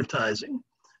no advertising,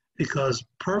 because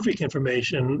perfect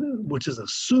information, which is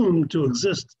assumed to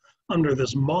exist under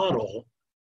this model,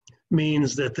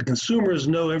 means that the consumers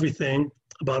know everything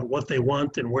about what they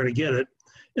want and where to get it,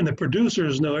 and the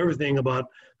producers know everything about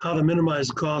how to minimize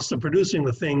the cost of producing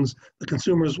the things the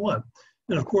consumers want.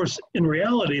 And of course, in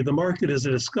reality, the market is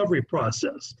a discovery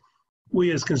process.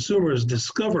 We as consumers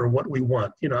discover what we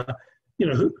want.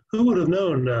 Who would have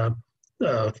known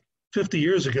 50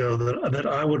 years ago that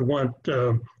I would want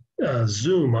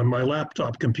Zoom on my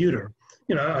laptop computer?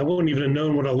 I wouldn't even have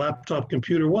known what a laptop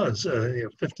computer was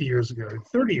 50 years ago,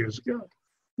 30 years ago,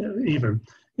 even.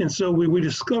 And so we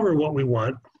discover what we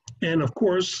want. And of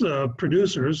course,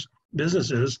 producers,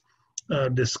 businesses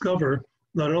discover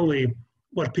not only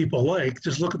what people like.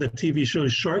 Just look at the TV show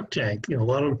Shark Tank. A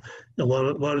lot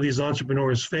of these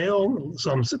entrepreneurs fail,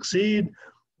 some succeed,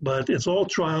 but it's all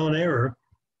trial and error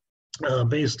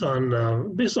based on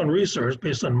research,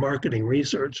 based on marketing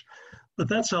research. But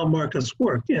that's how markets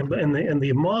work. And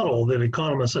the model that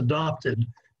economists adopted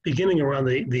beginning around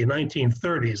the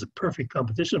 1930s, the perfect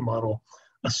competition model,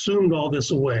 assumed all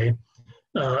this away.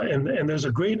 And there's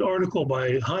a great article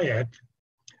by Hayek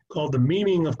called The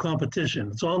Meaning of Competition.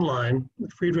 It's online,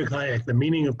 Friedrich Hayek, The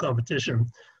Meaning of Competition,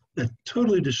 that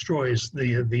totally destroys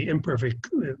the imperfect,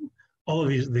 all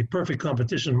of the perfect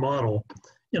competition model.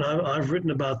 I've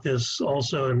written about this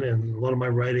also in a lot of my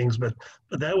writings, but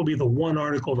that will be the one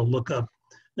article to look up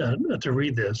to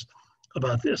read this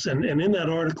about this. And in that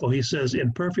article, he says,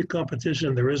 in perfect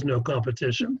competition, there is no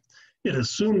competition. It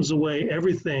assumes away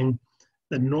everything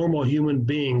that normal human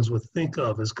beings would think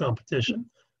of as competition.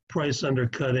 Price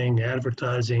undercutting,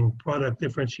 advertising, product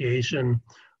differentiation,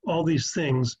 all these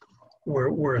things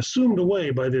were assumed away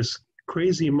by this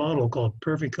crazy model called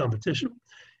perfect competition.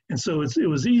 And so it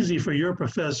was easy for your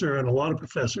professor and a lot of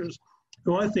professors,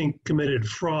 who I think committed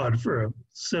fraud for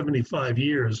 75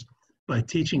 years by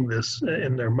teaching this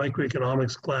in their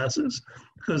microeconomics classes,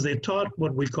 because they taught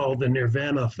what we call the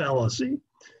nirvana fallacy.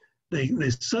 They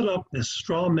set up this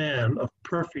straw man of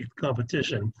perfect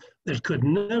competition that could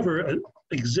never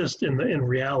exist in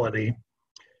reality.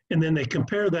 And then they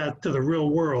compare that to the real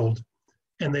world,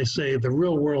 and they say the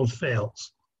real world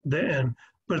fails. But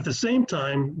at the same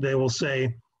time, they will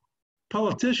say,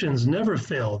 politicians never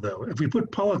fail, though. If we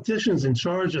put politicians in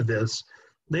charge of this,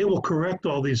 they will correct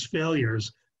all these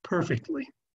failures perfectly.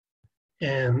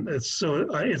 And it's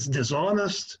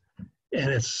dishonest and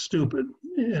it's stupid,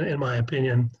 in my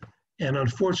opinion. And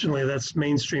unfortunately, that's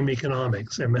mainstream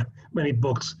economics and many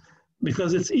books,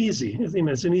 because it's easy.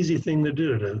 It's an easy thing to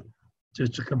do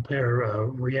to compare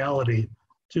reality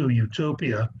to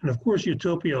utopia. And of course,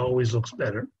 utopia always looks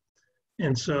better.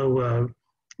 And so,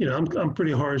 I'm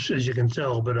pretty harsh, as you can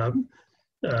tell, but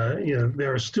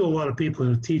there are still a lot of people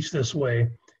who teach this way,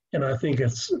 and I think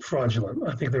it's fraudulent.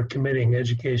 I think they're committing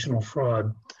educational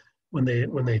fraud when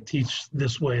they teach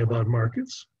this way about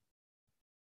markets.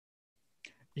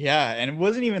 Yeah, and it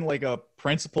wasn't even like a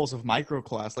principles of micro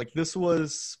class. Like this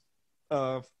was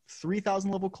a 3,000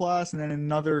 level class, and then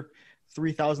another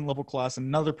 3,000 level class,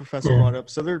 another professor brought up.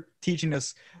 So they're teaching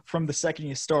us from the second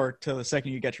you start to the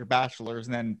second you get your bachelor's,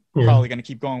 and then probably going to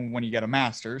keep going when you get a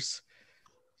master's.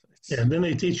 Yeah, and then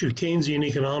they teach you Keynesian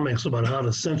economics about how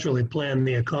to centrally plan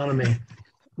the economy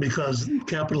because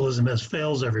capitalism has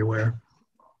fails everywhere.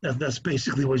 That's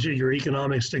basically what your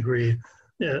economics degree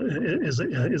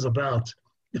is about.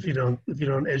 If you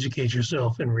don't educate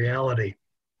yourself in reality.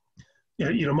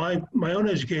 My own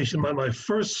education, my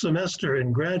first semester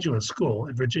in graduate school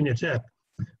at Virginia Tech,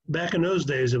 back in those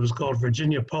days it was called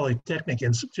Virginia Polytechnic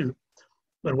Institute.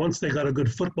 But once they got a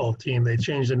good football team, they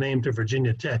changed the name to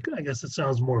Virginia Tech. I guess it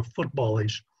sounds more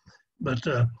footballish. But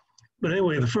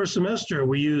anyway, the first semester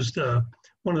we used,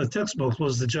 one of the textbooks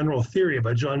was The General Theory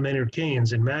by John Maynard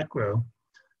Keynes in macro,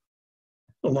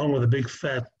 along with a big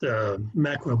fat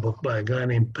macro book by a guy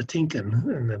named Patinkin.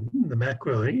 And the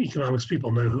macro economics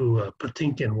people know who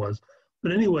Patinkin was.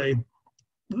 But anyway,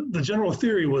 the general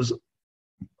theory was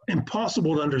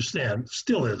impossible to understand,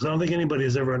 still is. I don't think anybody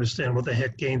has ever understood what the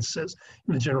heck Keynes says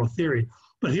in the general theory.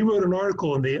 But he wrote an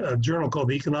article in the journal called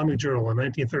the Economic Journal in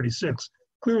 1936,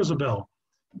 clear as a bell.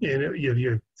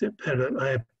 And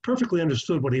I perfectly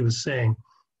understood what he was saying.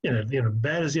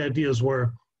 Bad as the ideas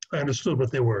were, I understood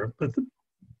what they were. But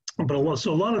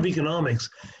so a lot of economics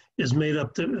is made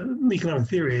up to, economic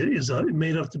theory is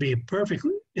made up to be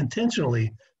perfectly,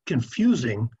 intentionally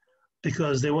confusing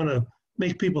because they want to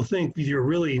make people think that you're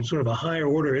really sort of a higher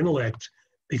order intellect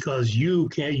because you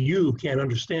can't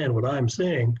understand what I'm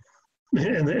saying.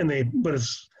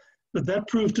 But that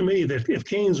proved to me that if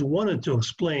Keynes wanted to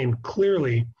explain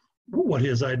clearly what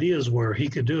his ideas were, he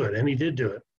could do it, and he did do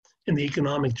it in the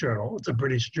Economic Journal. It's a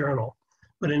British journal.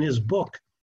 But in his book,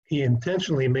 he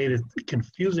intentionally made it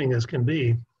confusing as can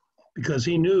be because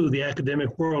he knew the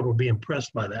academic world would be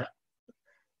impressed by that.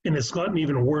 And it's gotten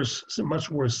even worse, much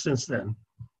worse since then,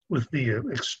 with the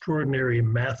extraordinary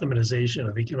mathematization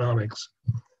of economics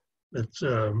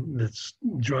that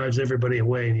drives everybody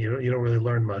away, and you don't really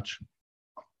learn much.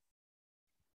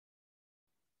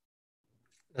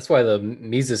 That's why the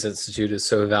Mises Institute is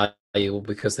so valuable,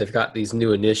 because they've got these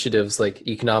new initiatives like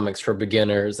economics for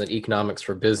beginners and economics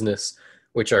for business,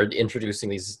 which are introducing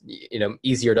these,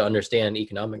 easier to understand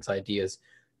economics ideas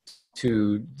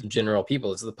to the general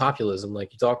people. It's the populism,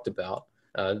 like you talked about,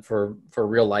 for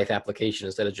real life application,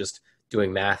 instead of just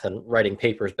doing math and writing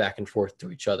papers back and forth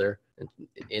to each other and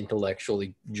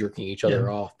intellectually jerking each other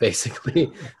off,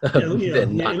 basically,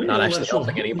 and not actually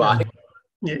helping anybody.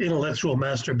 Intellectual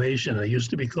masturbation, it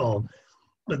used to be called.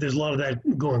 But there's a lot of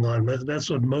that going on. That's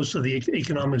what most of the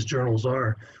economics journals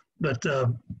are. But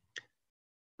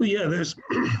yeah, there's.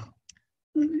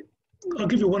 I'll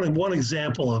give you one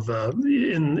example of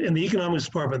in the economics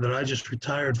department that I just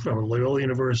retired from at Loyola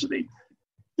University.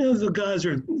 The guys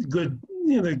are good.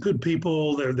 They're good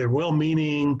people. They're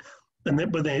well-meaning,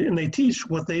 and they teach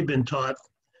what they've been taught.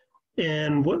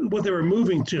 And what they were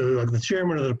moving to, like the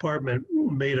chairman of the department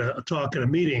made a talk at a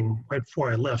meeting right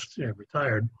before I left,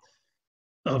 retired,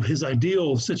 of his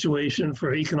ideal situation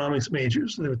for economics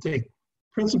majors. They would take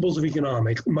principles of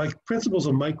economics, principles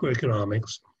of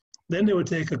microeconomics. Then they would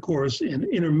take a course in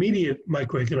intermediate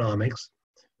microeconomics,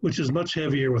 which is much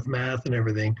heavier with math and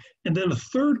everything. And then a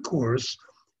third course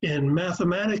in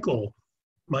mathematical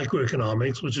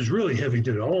microeconomics, which is really heavy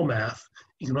to all math,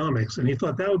 economics. And he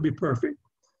thought that would be perfect.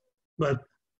 But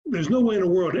there's no way in the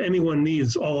world anyone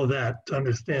needs all of that to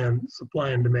understand supply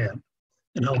and demand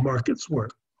and how markets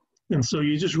work. And so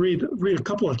you just read a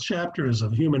couple of chapters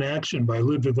of Human Action by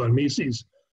Ludwig von Mises.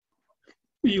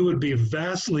 You would be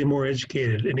vastly more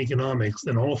educated in economics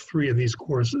than all three of these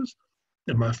courses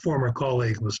that my former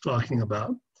colleague was talking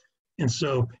about. And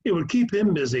so it would keep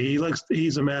him busy.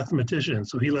 He's a mathematician,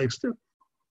 so he likes to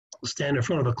stand in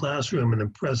front of a classroom and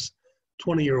impress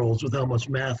 20-year-olds with how much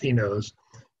math he knows.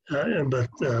 But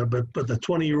the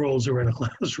 20-year-olds who are in a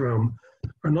classroom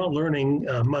are not learning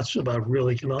much about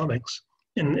real economics.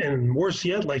 And worse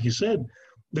yet, like you said,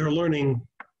 they're learning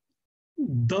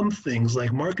dumb things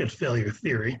like market failure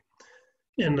theory.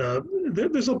 And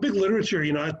there's a big literature,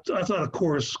 I taught a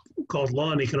course called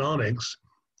Law and Economics,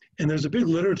 and there's a big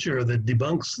literature that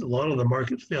debunks a lot of the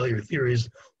market failure theories.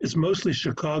 It's mostly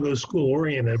Chicago school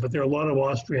oriented, but there are a lot of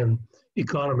Austrian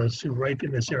economists who write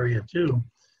in this area too.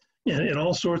 And in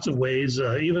all sorts of ways,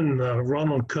 even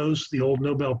Ronald Coase, the old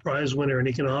Nobel Prize winner in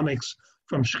economics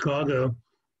from Chicago,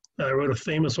 I wrote a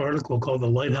famous article called "The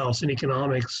Lighthouse in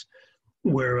Economics,"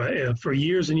 where for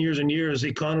years and years and years,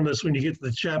 economists, when you get to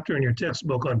the chapter in your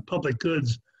textbook on public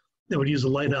goods, they would use the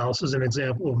lighthouse as an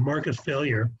example of market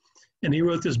failure. And he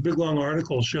wrote this big long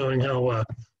article showing how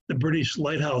the British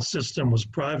lighthouse system was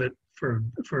private for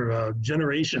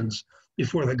generations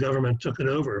before the government took it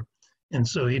over. And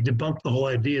so he debunked the whole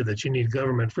idea that you need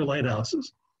government for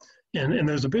lighthouses. And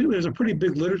there's a pretty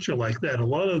big literature like that. A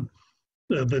lot of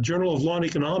the Journal of Law and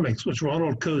Economics, which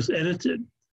Ronald Coase edited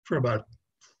for about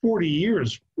 40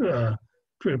 years,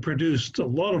 produced a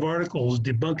lot of articles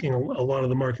debunking a lot of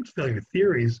the market failure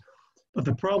theories. But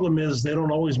the problem is they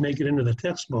don't always make it into the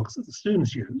textbooks that the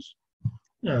students use.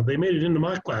 They made it into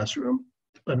my classroom,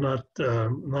 but not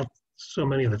so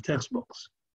many of the textbooks.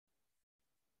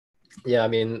 Yeah, I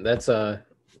mean, that's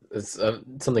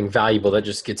something valuable that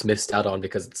just gets missed out on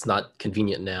because it's not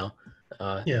convenient now.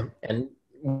 Yeah. And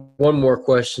one more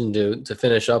question to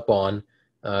finish up on,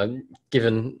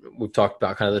 given we've talked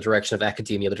about kind of the direction of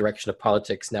academia, the direction of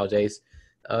politics nowadays,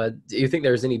 do you think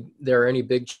there are any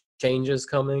big changes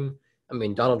coming? I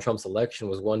mean, Donald Trump's election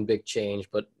was one big change,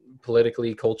 but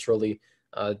politically, culturally,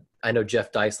 I know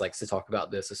Jeff Dice likes to talk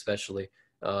about this especially.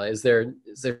 Is there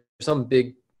some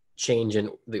big change in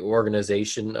the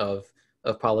organization of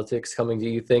politics coming, do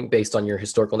you think, based on your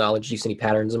historical knowledge? Do you see any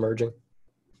patterns emerging?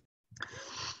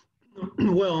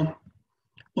 Well,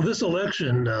 this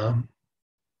election, I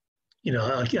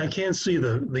can't see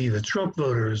the Trump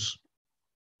voters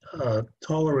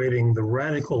tolerating the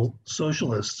radical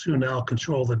socialists who now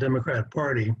control the Democrat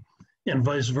Party, and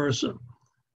vice versa.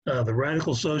 The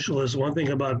radical socialists, one thing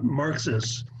about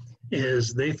Marxists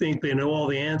is they think they know all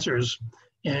the answers,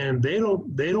 and they don't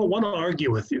want to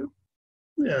argue with you.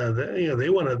 They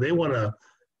want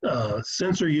to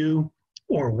censor you,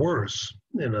 or worse,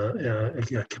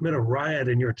 commit a riot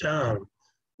in your town,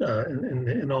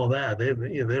 and all that. They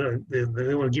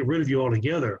want to get rid of you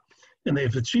altogether, and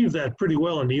they've achieved that pretty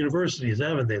well in the universities,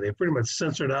 haven't they? They've pretty much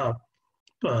censored out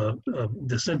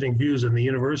dissenting views in the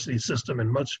university system and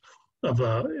much of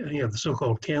the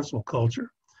so-called cancel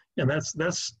culture, and that's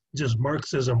just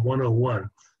Marxism 101.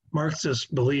 Marxists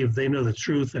believe they know the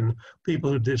truth, and people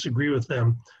who disagree with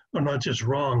them are not just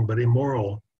wrong, but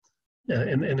immoral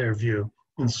in their view.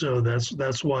 And so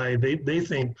that's why they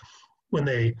think when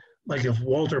if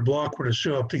Walter Block were to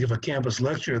show up to give a campus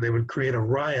lecture, they would create a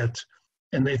riot,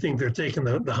 and they think they're taking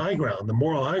the high ground, the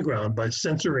moral high ground, by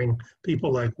censoring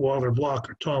people like Walter Block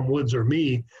or Tom Woods or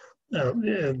me.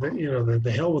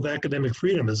 The hell with academic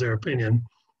freedom is their opinion.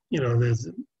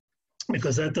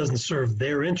 Because that doesn't serve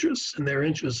their interests, and their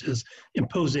interest is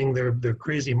imposing their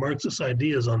crazy Marxist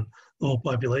ideas on the whole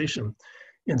population.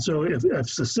 And so if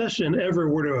secession ever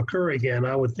were to occur again,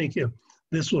 I would think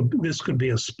this could be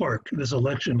a spark. This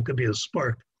election could be a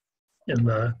spark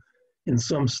in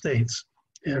some states.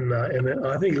 And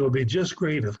I think it would be just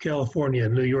great if California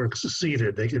and New York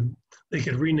seceded. They could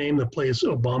rename the place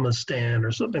Obamastan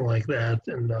or something like that,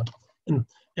 and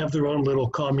have their own little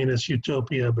communist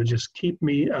utopia, but just keep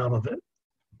me out of it.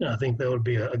 I think that would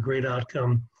be a great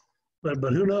outcome. But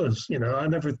who knows? I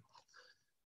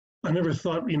never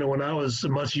thought, when I was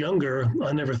much younger,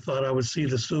 I never thought I would see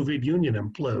the Soviet Union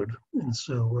implode. And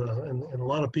so, and a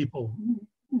lot of people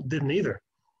didn't either.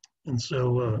 And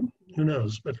so, who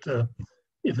knows? But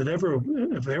if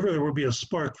there would be a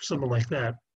spark for something like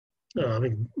that, I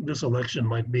think this election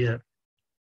might be it.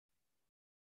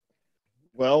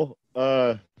 Well,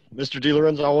 Mr.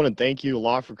 DiLorenzo, I want to thank you a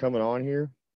lot for coming on here.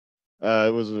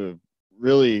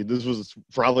 This was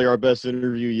probably our best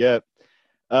interview yet.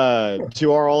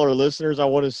 To all our listeners, I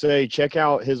want to say, check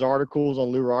out his articles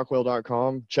on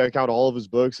LouRockwell.com. Check out all of his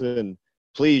books, and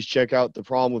please check out The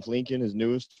Problem with Lincoln, his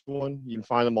newest one. You can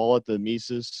find them all at the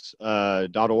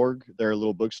Mises.org, their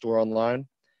little bookstore online.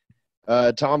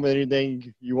 Tom,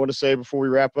 anything you want to say before we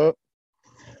wrap up?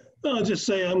 I'll just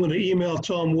say I'm going to email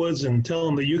Tom Woods and tell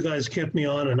him that you guys kept me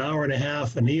on an hour and a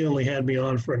half, and he only had me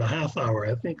on for a half hour,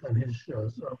 I think, on his show.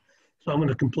 So I'm going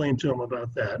to complain to him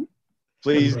about that.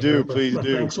 Please do.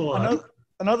 Thanks a lot.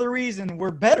 Another reason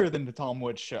we're better than the Tom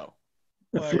Woods show.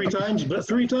 Three times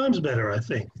better, I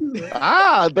think.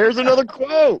 There's another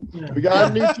quote. Yeah. We got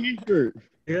a new T-shirt.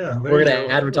 Yeah, we're going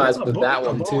to advertise with that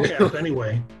one too.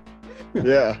 Anyway.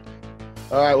 Yeah.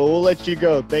 All right. Well, we'll let you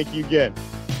go. Thank you again.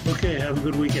 Okay. Have a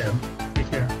good weekend. Take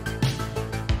care.